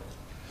pray.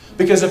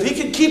 Because if he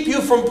can keep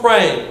you from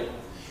praying,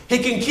 he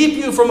can keep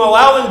you from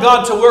allowing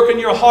God to work in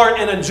your heart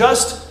and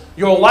adjust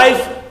your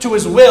life to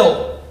His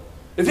will.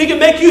 If he can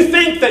make you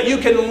think that you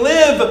can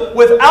live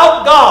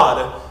without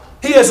God,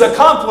 he has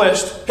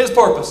accomplished his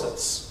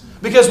purposes.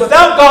 Because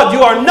without God,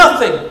 you are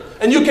nothing.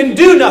 and you can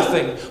do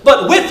nothing.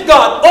 But with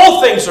God,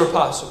 all things are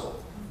possible.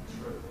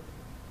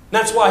 And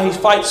that's why He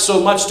fights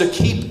so much to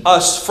keep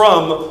us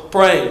from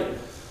praying.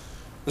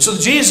 And so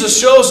Jesus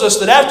shows us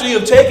that after you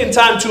have taken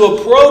time to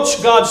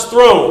approach God's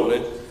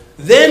throne,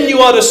 then you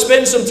ought to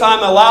spend some time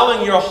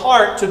allowing your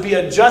heart to be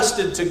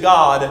adjusted to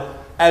God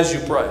as you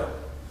pray.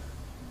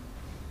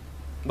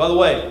 By the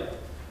way,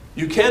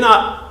 you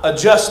cannot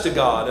adjust to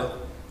God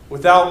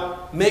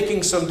without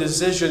making some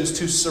decisions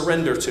to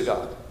surrender to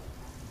God.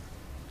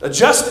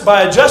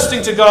 By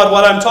adjusting to God,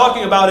 what I'm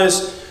talking about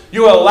is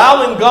you're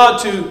allowing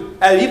God to,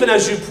 even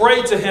as you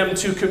pray to Him,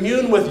 to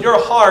commune with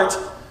your heart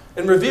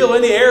and reveal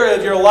any area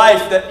of your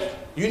life that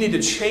you need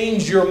to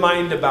change your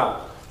mind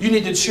about. You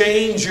need to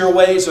change your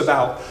ways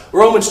about.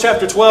 Romans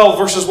chapter 12,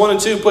 verses 1 and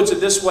 2 puts it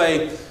this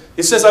way.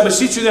 It says, I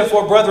beseech you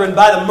therefore, brethren,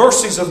 by the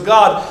mercies of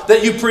God,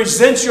 that you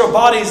present your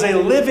bodies a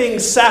living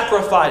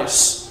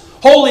sacrifice,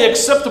 wholly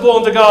acceptable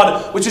unto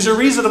God, which is a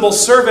reasonable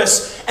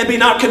service, and be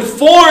not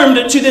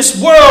conformed to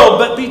this world,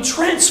 but be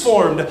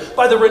transformed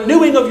by the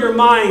renewing of your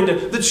mind,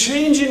 the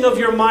changing of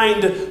your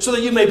mind, so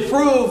that you may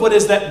prove what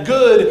is that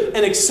good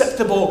and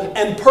acceptable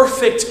and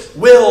perfect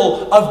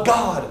will of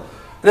God.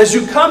 And as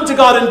you come to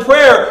God in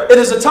prayer, it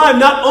is a time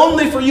not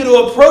only for you to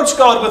approach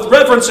God with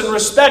reverence and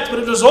respect, but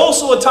it is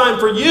also a time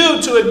for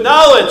you to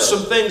acknowledge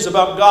some things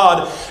about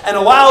God and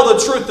allow the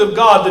truth of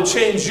God to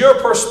change your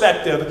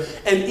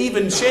perspective and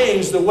even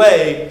change the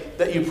way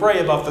that you pray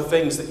about the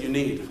things that you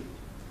need.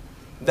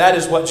 That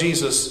is what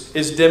Jesus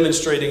is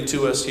demonstrating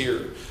to us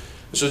here.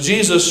 So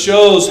Jesus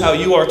shows how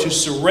you are to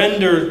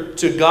surrender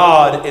to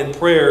God in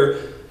prayer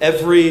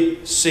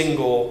every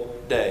single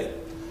day.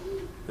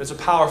 It's a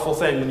powerful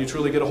thing when you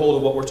truly get a hold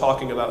of what we're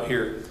talking about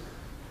here.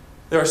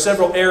 There are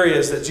several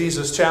areas that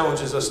Jesus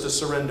challenges us to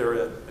surrender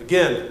in.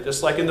 Again,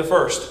 just like in the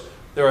first,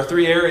 there are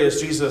 3 areas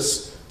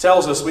Jesus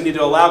tells us we need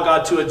to allow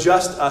God to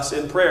adjust us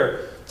in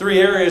prayer. 3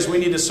 areas we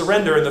need to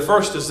surrender, and the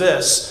first is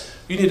this.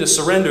 You need to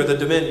surrender the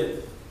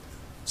dominion.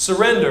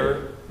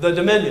 Surrender the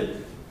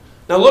dominion.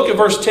 Now look at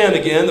verse 10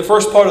 again, the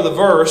first part of the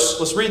verse.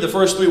 Let's read the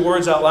first 3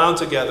 words out loud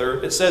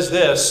together. It says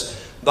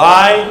this,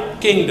 Thy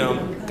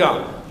kingdom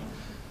come.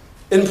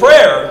 In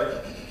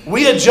prayer,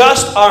 we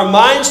adjust our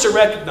minds to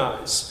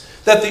recognize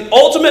that the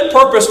ultimate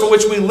purpose for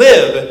which we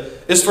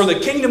live is for the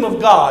kingdom of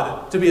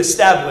God to be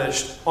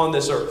established on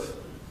this earth.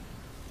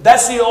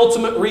 That's the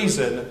ultimate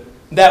reason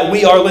that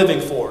we are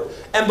living for.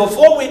 And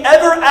before we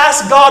ever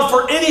ask God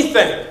for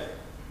anything,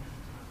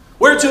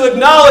 we're to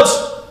acknowledge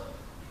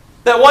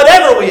that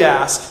whatever we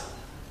ask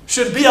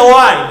should be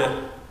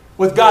aligned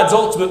with God's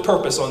ultimate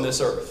purpose on this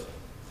earth.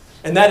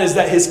 And that is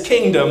that His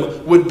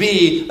kingdom would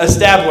be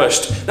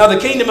established. Now, the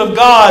kingdom of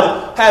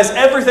God has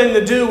everything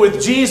to do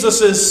with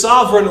Jesus'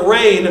 sovereign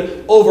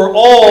reign over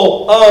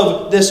all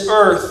of this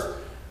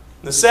earth.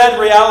 The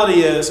sad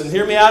reality is, and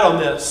hear me out on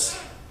this,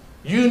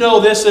 you know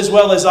this as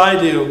well as I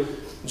do,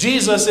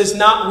 Jesus is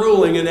not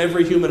ruling in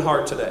every human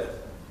heart today.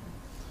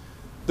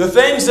 The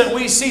things that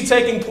we see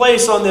taking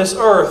place on this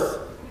earth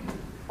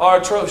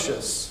are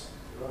atrocious.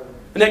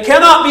 And it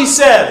cannot be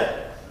said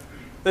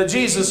that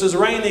Jesus is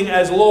reigning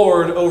as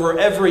Lord over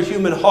every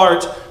human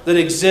heart that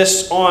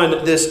exists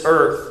on this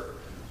earth.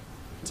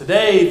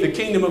 Today, the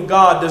kingdom of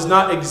God does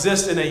not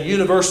exist in a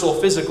universal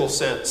physical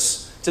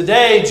sense.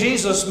 Today,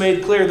 Jesus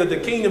made clear that the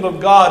kingdom of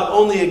God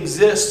only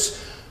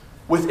exists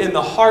within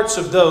the hearts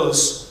of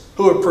those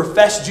who have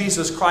professed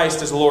Jesus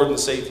Christ as Lord and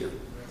Savior.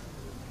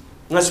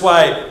 And that's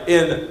why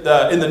in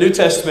the New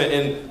Testament,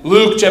 in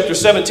Luke chapter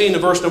 17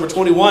 and verse number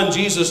 21,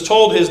 Jesus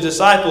told His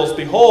disciples,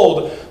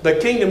 Behold, the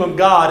kingdom of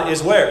God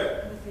is where?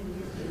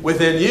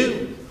 Within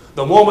you.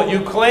 The moment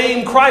you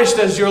claim Christ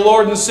as your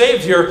Lord and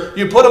Savior,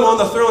 you put Him on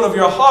the throne of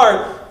your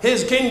heart,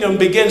 His kingdom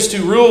begins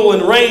to rule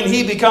and reign.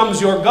 He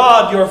becomes your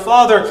God, your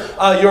Father,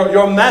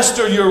 your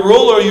Master, your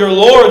ruler, your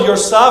Lord, your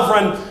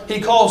Sovereign. He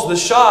calls the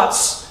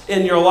shots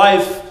in your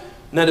life,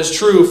 and that is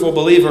true for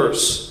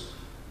believers.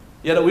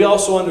 Yet we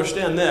also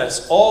understand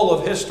this. All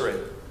of history,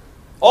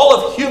 all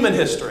of human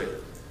history,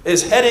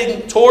 is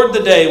heading toward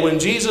the day when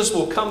Jesus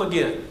will come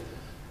again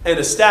and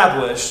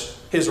establish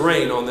His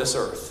reign on this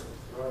earth.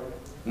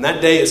 And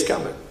that day is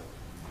coming.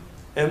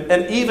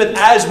 And even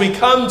as we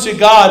come to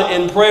God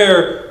in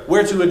prayer,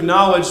 we're to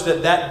acknowledge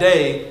that that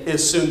day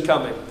is soon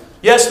coming.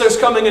 Yes, there's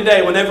coming a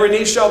day when every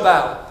knee shall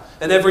bow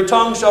and every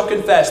tongue shall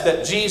confess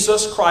that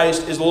Jesus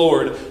Christ is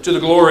Lord, to the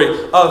glory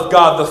of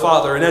God the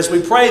Father. And as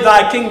we pray,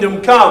 Thy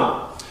kingdom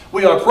come,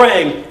 we are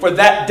praying for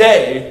that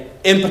day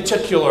in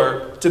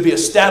particular to be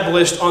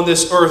established on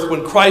this earth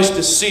when Christ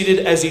is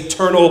seated as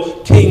eternal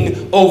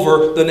King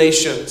over the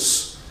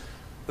nations.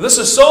 And this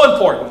is so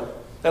important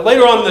that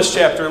later on in this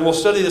chapter, and we'll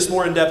study this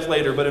more in depth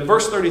later, but in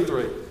verse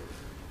 33,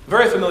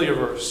 very familiar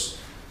verse,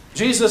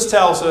 Jesus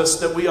tells us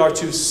that we are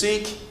to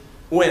seek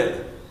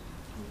when?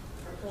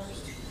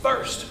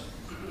 First.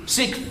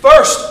 Seek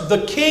first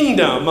the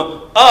kingdom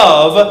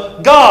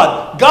of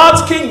God.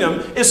 God's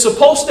kingdom is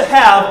supposed to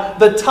have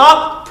the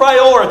top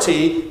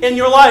priority in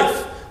your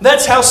life.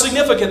 That's how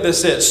significant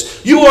this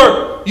is. You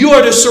are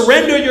to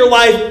surrender your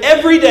life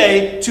every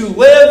day to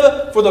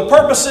live for the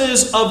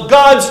purposes of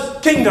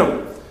God's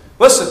kingdom.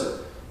 Listen,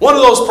 one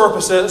of those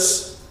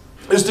purposes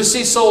is to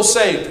see souls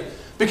saved.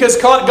 Because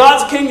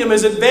God's kingdom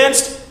is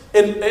advanced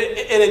and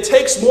it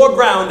takes more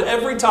ground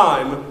every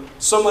time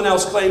someone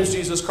else claims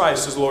Jesus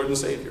Christ as Lord and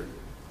Savior.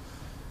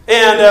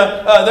 And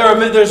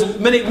there's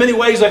many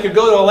ways I could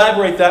go to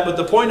elaborate that, but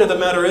the point of the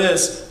matter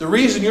is, the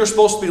reason you're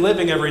supposed to be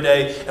living every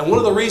day, and one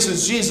of the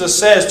reasons Jesus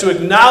says to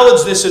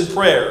acknowledge this in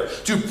prayer,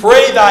 to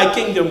pray thy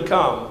kingdom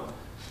come,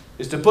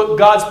 is to put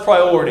God's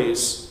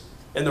priorities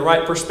in the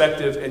right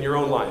perspective in your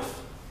own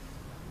life.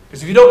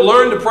 Because if you don't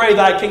learn to pray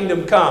thy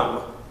kingdom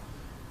come,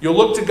 you'll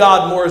look to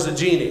God more as a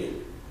genie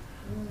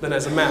than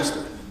as a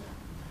master.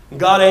 And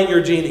God ain't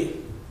your genie.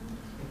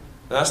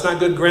 Now, that's not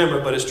good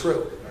grammar, but it's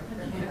true.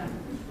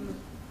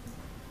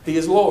 He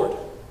is Lord.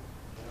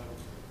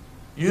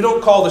 You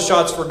don't call the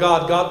shots for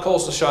God. God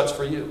calls the shots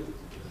for you.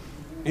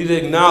 You need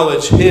to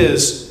acknowledge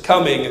His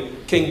coming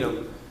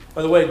kingdom.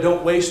 By the way,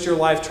 don't waste your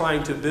life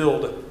trying to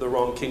build the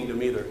wrong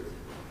kingdom either.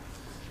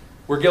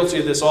 We're guilty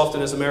of this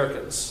often as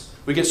Americans.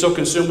 We get so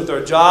consumed with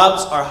our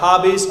jobs, our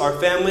hobbies, our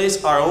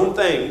families, our own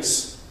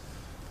things,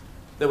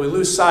 that we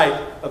lose sight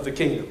of the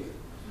kingdom.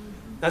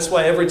 That's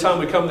why every time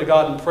we come to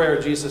God in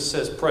prayer, Jesus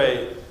says,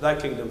 pray, thy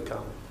kingdom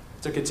come.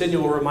 It's a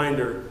continual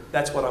reminder,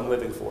 that's what I'm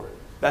living for.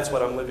 That's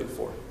what I'm living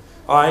for.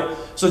 All right?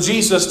 So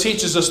Jesus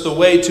teaches us the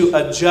way to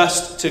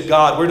adjust to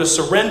God. We're to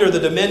surrender the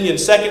dominion.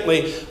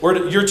 Secondly,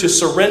 you're to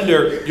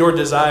surrender your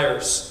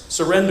desires.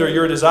 Surrender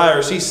your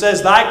desires. He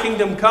says, thy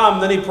kingdom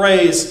come. Then he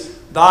prays,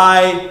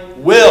 thy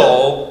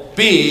will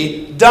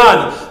be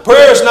done.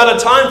 Prayer is not a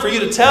time for you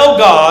to tell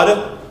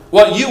God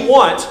what you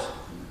want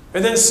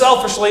and then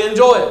selfishly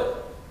enjoy it.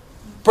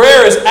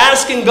 Prayer is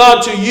asking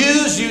God to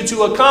use you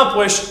to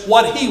accomplish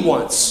what He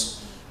wants.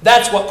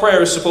 That's what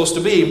prayer is supposed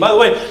to be. By the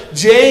way,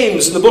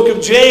 James, in the book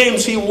of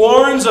James, he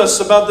warns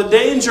us about the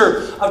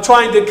danger of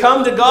trying to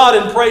come to God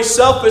and pray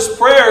selfish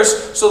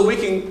prayers so that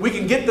we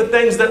can get the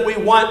things that we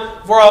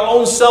want for our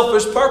own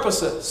selfish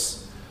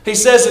purposes. He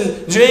says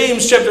in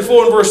James chapter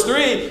 4 and verse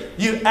 3,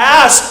 you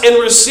ask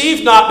and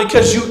receive not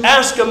because you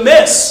ask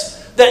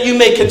amiss, that you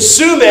may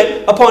consume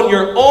it upon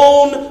your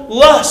own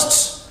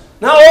lusts.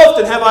 Now, how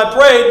often have I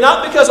prayed,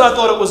 not because I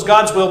thought it was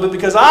God's will, but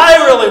because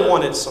I really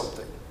wanted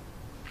something?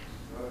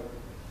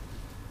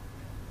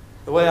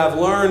 The way I've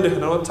learned, and I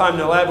don't have time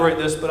to elaborate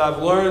this, but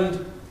I've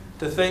learned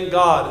to thank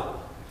God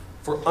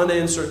for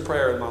unanswered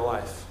prayer in my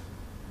life.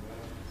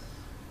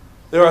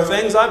 There are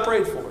things I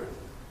prayed for.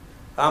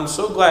 I'm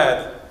so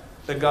glad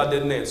that God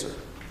didn't answer.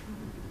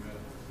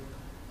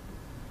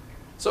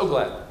 So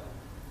glad. There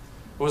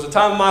was a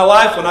time in my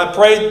life when I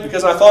prayed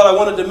because I thought I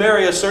wanted to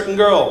marry a certain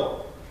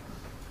girl.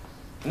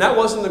 And that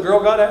wasn't the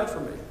girl God had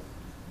for me.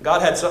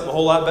 God had something a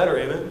whole lot better,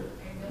 amen?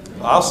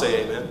 Well, I'll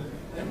say amen.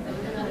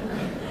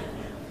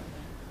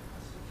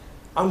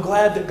 I'm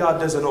glad that God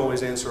doesn't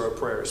always answer our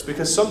prayers,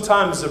 because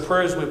sometimes the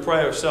prayers we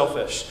pray are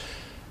selfish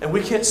and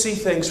we can't see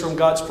things from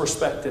God's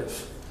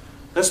perspective.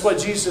 That's why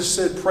Jesus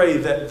said, pray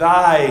that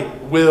thy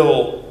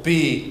will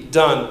be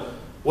done.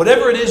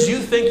 Whatever it is you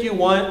think you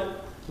want,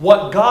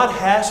 what God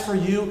has for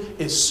you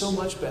is so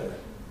much better.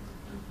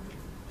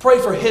 Pray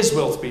for His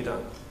will to be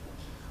done.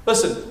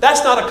 Listen,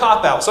 that's not a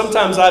cop-out.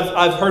 Sometimes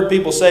I've heard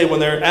people say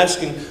when they're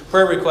asking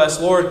prayer requests,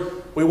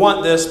 Lord, we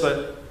want this,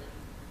 but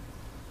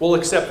we'll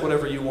accept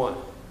whatever you want.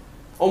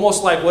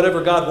 Almost like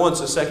whatever God wants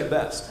is second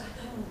best.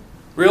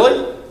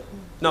 Really?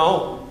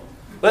 No.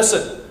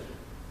 Listen,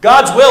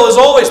 God's will is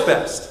always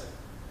best.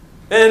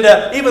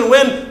 And even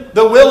when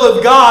the will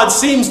of God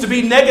seems to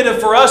be negative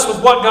for us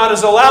with what God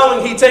is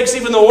allowing, He takes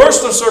even the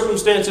worst of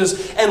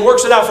circumstances and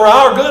works it out for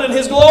our good and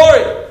His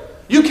glory.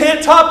 You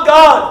can't top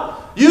God.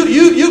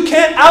 You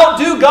can't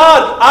outdo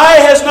God. Eye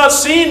has not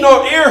seen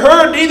nor ear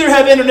heard, neither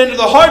have entered into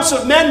the hearts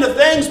of men the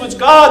things which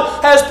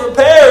God has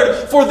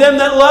prepared for them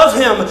that love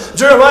Him.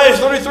 Jeremiah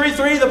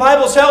 33:3, the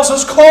Bible tells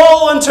us,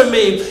 call unto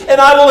me, and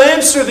I will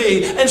answer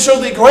thee, and show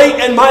thee great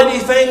and mighty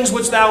things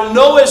which thou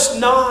knowest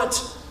not.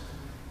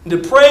 And to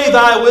pray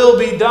thy will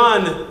be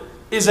done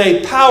is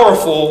a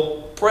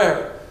powerful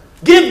prayer.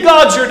 Give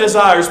God your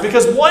desires,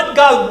 because what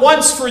God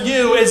wants for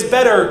you is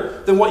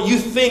better than what you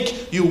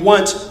think you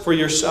want for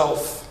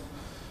yourself.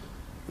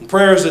 And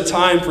prayer is a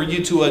time for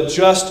you to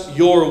adjust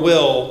your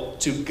will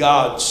to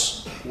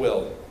God's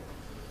will.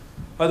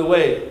 By the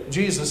way,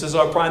 Jesus is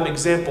our prime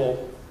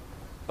example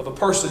of a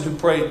person who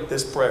prayed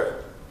this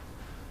prayer.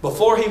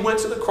 Before He went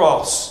to the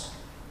cross,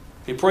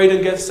 He prayed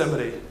in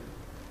Gethsemane,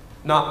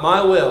 not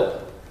my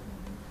will,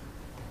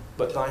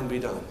 but thine be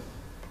done.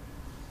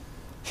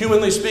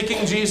 Humanly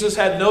speaking, Jesus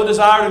had no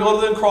desire to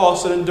go to the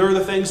cross and endure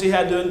the things He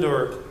had to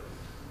endure.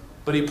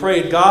 But He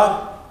prayed,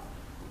 God,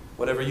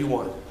 whatever you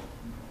want.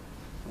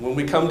 When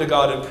we come to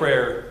God in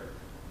prayer,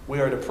 we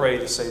are to pray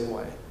the same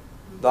way.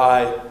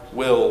 Thy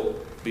will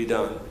be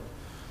done.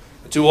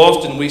 Too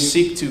often we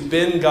seek to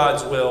bend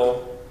God's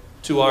will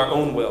to our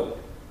own will.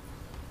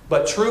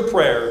 But true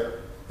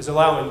prayer is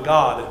allowing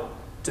God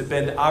to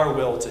bend our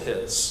will to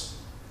His.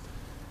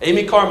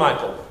 Amy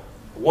Carmichael,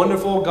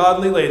 wonderful,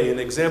 godly lady, an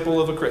example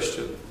of a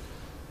Christian.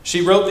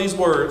 She wrote these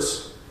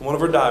words in one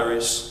of her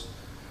diaries.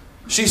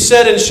 She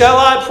said, "And shall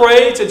I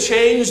pray to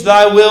change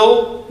thy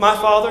will, my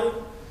Father,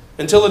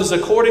 until it is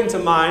according to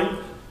mine?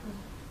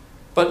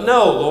 But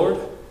no, Lord,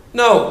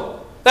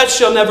 no, that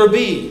shall never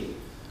be.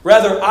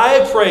 Rather,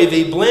 I pray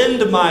thee,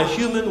 blend my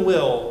human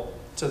will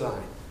to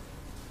thine."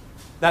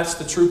 That's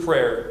the true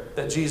prayer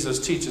that Jesus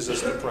teaches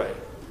us to pray.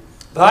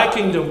 Thy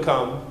kingdom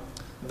come,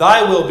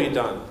 thy will be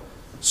done.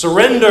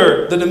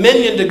 Surrender the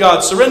dominion to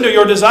God. Surrender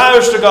your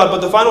desires to God. But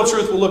the final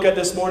truth we'll look at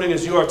this morning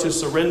is you are to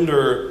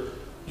surrender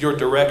your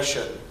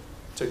direction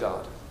to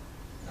God.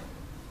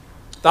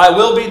 Thy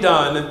will be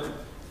done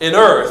in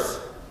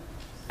earth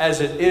as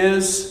it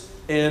is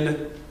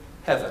in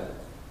heaven.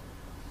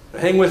 Now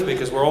hang with me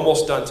because we're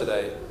almost done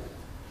today.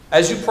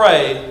 As you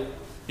pray,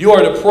 you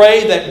are to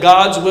pray that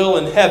God's will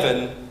in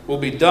heaven will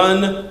be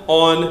done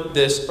on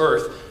this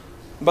earth.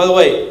 And by the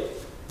way,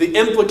 the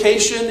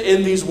implication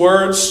in these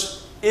words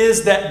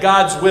is that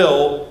God's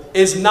will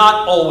is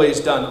not always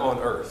done on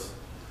earth.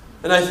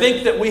 And I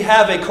think that we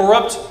have a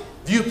corrupt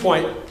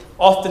viewpoint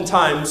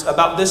oftentimes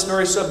about this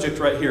very subject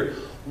right here.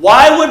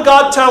 Why would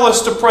God tell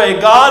us to pray,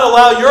 God,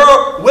 allow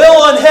your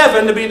will in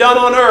heaven to be done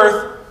on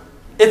earth,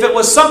 if it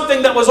was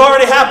something that was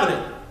already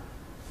happening?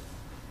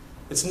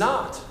 It's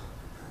not.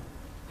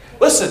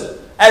 Listen,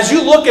 as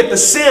you look at the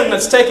sin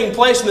that's taking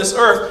place in this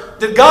earth,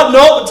 did God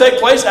know it would take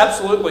place?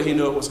 Absolutely, He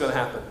knew it was going to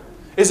happen.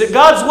 Is it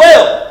God's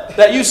will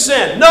that you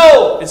sin?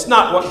 No, it's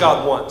not what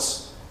God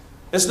wants.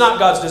 It's not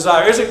God's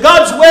desire. Is it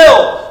God's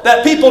will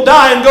that people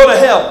die and go to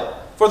hell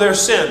for their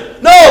sin?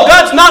 No,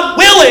 God's not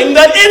willing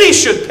that any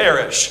should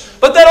perish,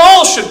 but that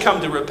all should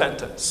come to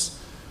repentance.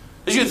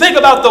 As you think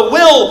about the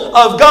will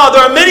of God,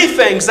 there are many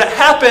things that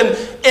happen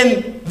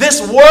in this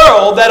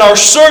world that are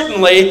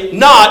certainly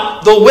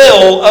not the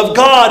will of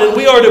God. And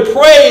we are to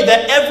pray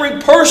that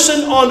every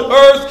person on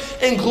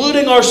earth,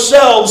 including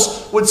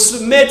ourselves, would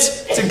submit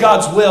to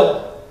God's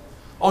will.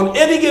 On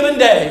any given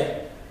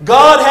day,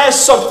 God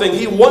has something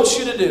He wants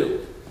you to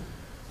do.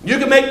 You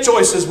can make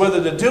choices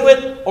whether to do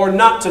it or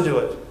not to do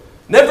it.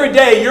 And every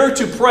day you're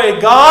to pray,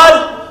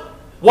 God,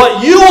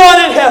 what you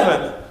want in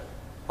heaven,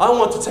 I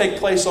want to take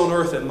place on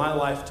earth in my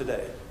life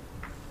today.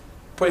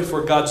 Pray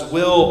for God's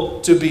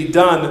will to be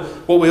done.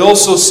 What we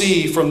also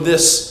see from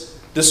this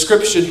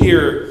description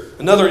here,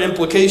 another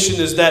implication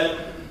is that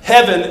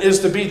heaven is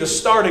to be the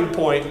starting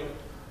point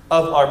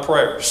of our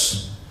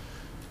prayers.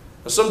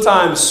 Now,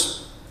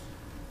 sometimes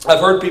I've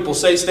heard people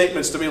say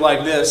statements to me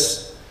like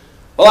this.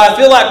 Well, I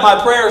feel like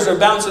my prayers are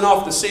bouncing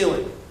off the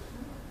ceiling.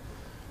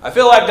 I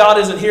feel like God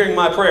isn't hearing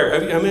my prayer.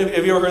 Have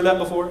you ever heard that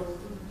before?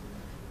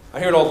 I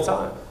hear it all the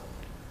time.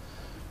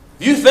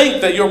 If you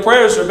think that your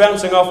prayers are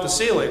bouncing off the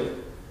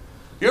ceiling,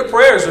 your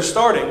prayers are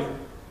starting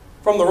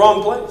from the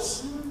wrong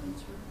place.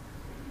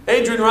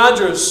 Adrian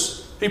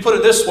Rogers, he put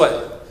it this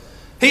way.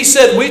 He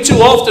said, we too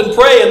often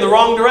pray in the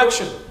wrong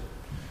direction.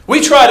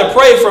 We try to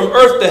pray from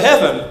earth to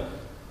heaven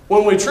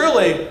when we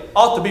truly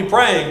ought to be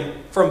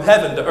praying from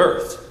heaven to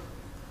earth.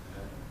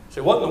 You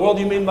say, what in the world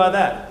do you mean by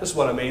that? This is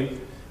what I mean.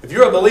 If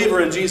you're a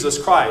believer in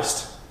Jesus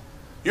Christ,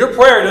 your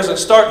prayer doesn't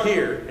start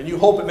here and you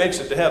hope it makes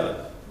it to heaven.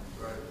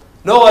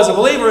 No, as a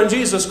believer in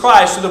Jesus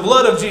Christ, through the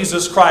blood of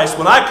Jesus Christ,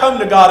 when I come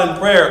to God in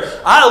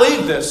prayer, I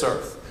leave this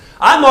earth.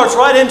 I march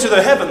right into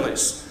the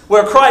heavenlies,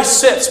 where Christ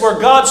sits, where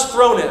God's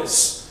throne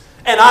is,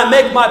 and I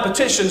make my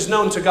petitions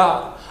known to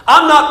God.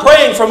 I'm not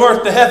praying from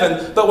earth to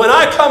heaven, but when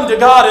I come to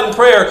God in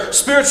prayer,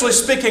 spiritually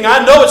speaking,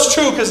 I know it's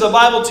true because the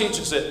Bible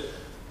teaches it.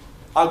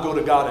 I'll go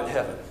to God in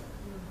heaven.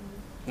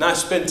 And I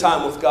spend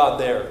time with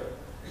God there.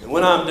 And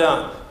when I'm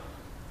done,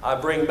 I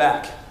bring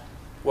back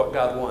what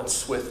God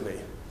wants with me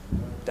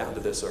down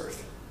to this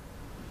earth.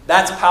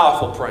 That's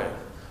powerful praying.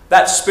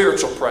 That's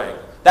spiritual praying.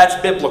 That's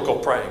biblical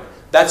praying.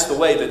 That's the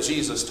way that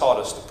Jesus taught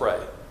us to pray.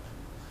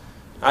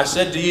 I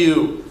said to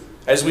you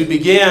as we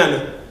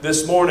began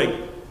this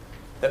morning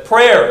that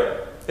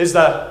prayer is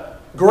the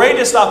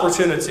greatest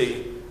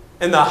opportunity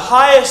and the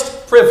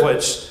highest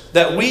privilege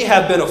that we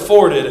have been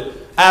afforded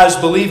as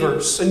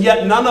believers. And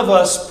yet none of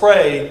us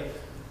pray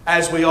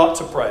as we ought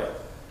to pray.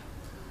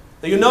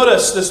 Now you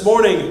notice this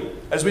morning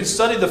as we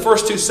studied the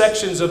first two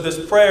sections of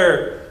this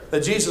prayer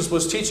that Jesus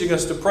was teaching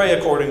us to pray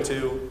according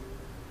to,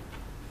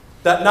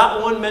 that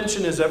not one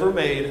mention is ever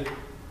made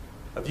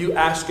of you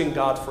asking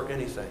God for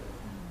anything.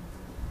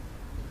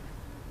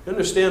 You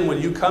understand when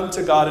you come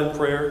to God in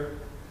prayer,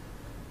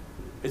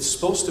 it's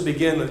supposed to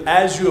begin with,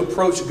 as you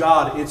approach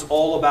God, it's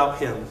all about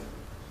Him.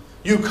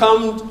 You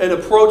come and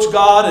approach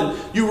God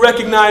and you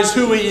recognize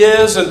who He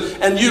is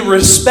and you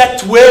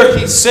respect where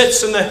He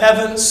sits in the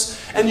heavens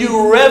and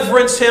you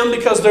reverence Him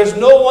because there's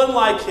no one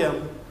like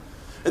Him.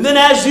 And then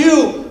as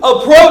you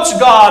approach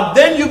God,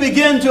 then you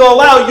begin to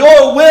allow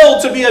your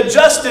will to be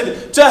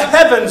adjusted to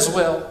heaven's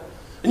will.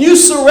 And you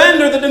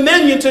surrender the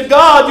dominion to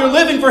God. You're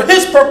living for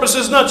His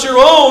purposes, not your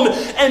own.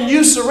 And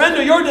you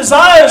surrender your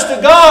desires to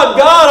God.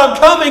 God, I'm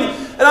coming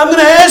and I'm going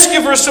to ask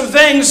you for some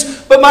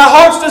things, but my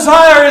heart's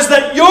desire is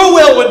that your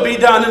will would be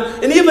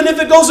done. And even if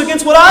it goes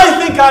against what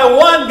I think I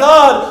want,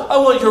 God, I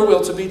want your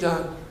will to be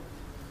done.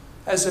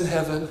 as in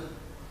heaven,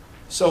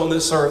 so on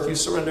this earth. You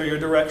surrender your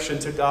direction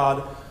to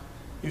God.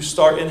 You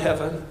start in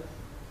heaven.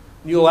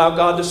 You allow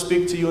God to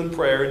speak to you in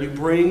prayer, and you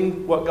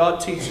bring what God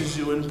teaches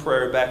you in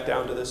prayer back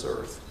down to this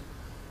earth.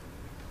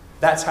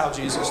 That's how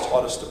Jesus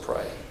taught us to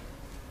pray.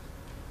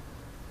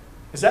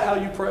 Is that how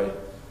you pray?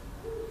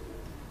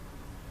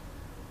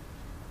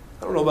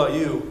 I don't know about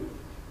you,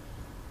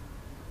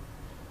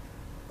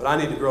 but I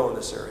need to grow in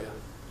this area.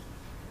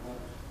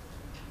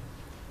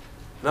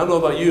 And I don't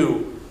know about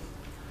you,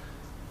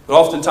 but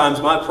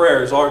oftentimes my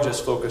prayers are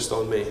just focused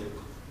on me.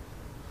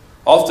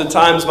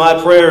 Oftentimes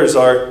my prayers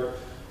are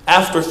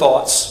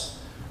afterthoughts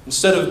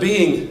instead of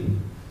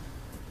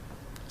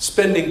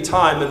spending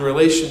time in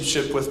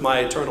relationship with my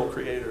eternal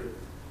Creator.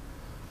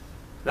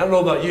 And I don't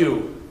know about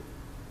you,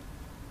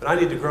 but I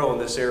need to grow in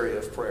this area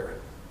of prayer.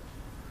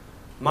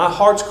 My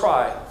heart's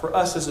cry for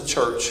us as a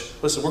church,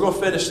 listen, we're going to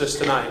finish this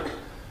tonight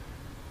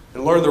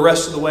and learn the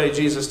rest of the way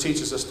Jesus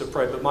teaches us to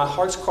pray. But my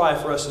heart's cry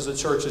for us as a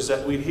church is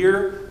that we'd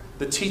hear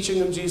the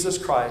teaching of Jesus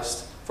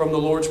Christ from the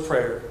Lord's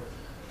Prayer,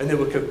 and it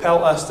would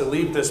compel us to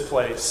leave this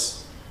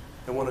place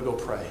and want to go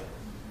pray.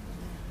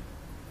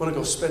 Want to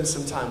go spend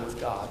some time with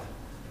God.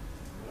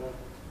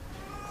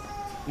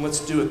 And let's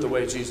do it the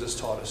way Jesus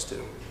taught us to.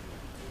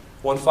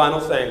 One final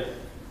thing.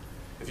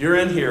 If you're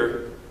in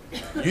here,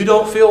 you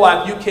don't feel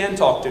like you can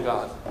talk to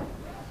God.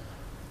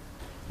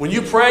 When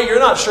you pray, you're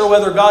not sure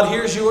whether God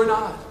hears you or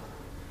not.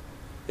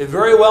 It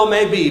very well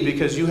may be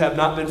because you have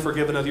not been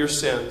forgiven of your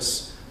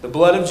sins. The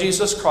blood of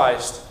Jesus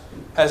Christ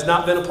has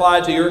not been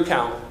applied to your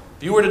account.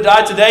 If you were to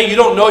die today, you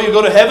don't know you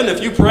go to heaven.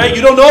 If you pray,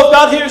 you don't know if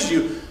God hears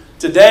you.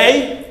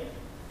 Today,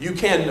 you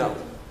can know.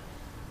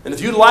 And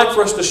if you'd like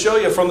for us to show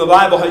you from the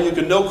Bible how you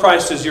can know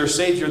Christ as your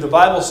Savior, the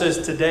Bible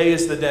says today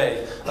is the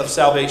day of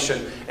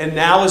salvation. And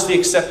now is the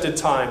accepted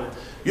time.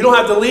 You don't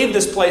have to leave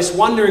this place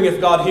wondering if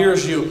God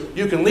hears you.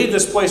 You can leave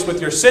this place with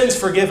your sins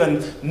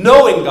forgiven,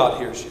 knowing God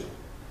hears you.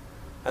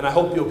 And I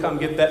hope you'll come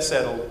get that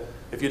settled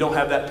if you don't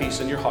have that peace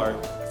in your heart.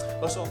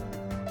 Let's all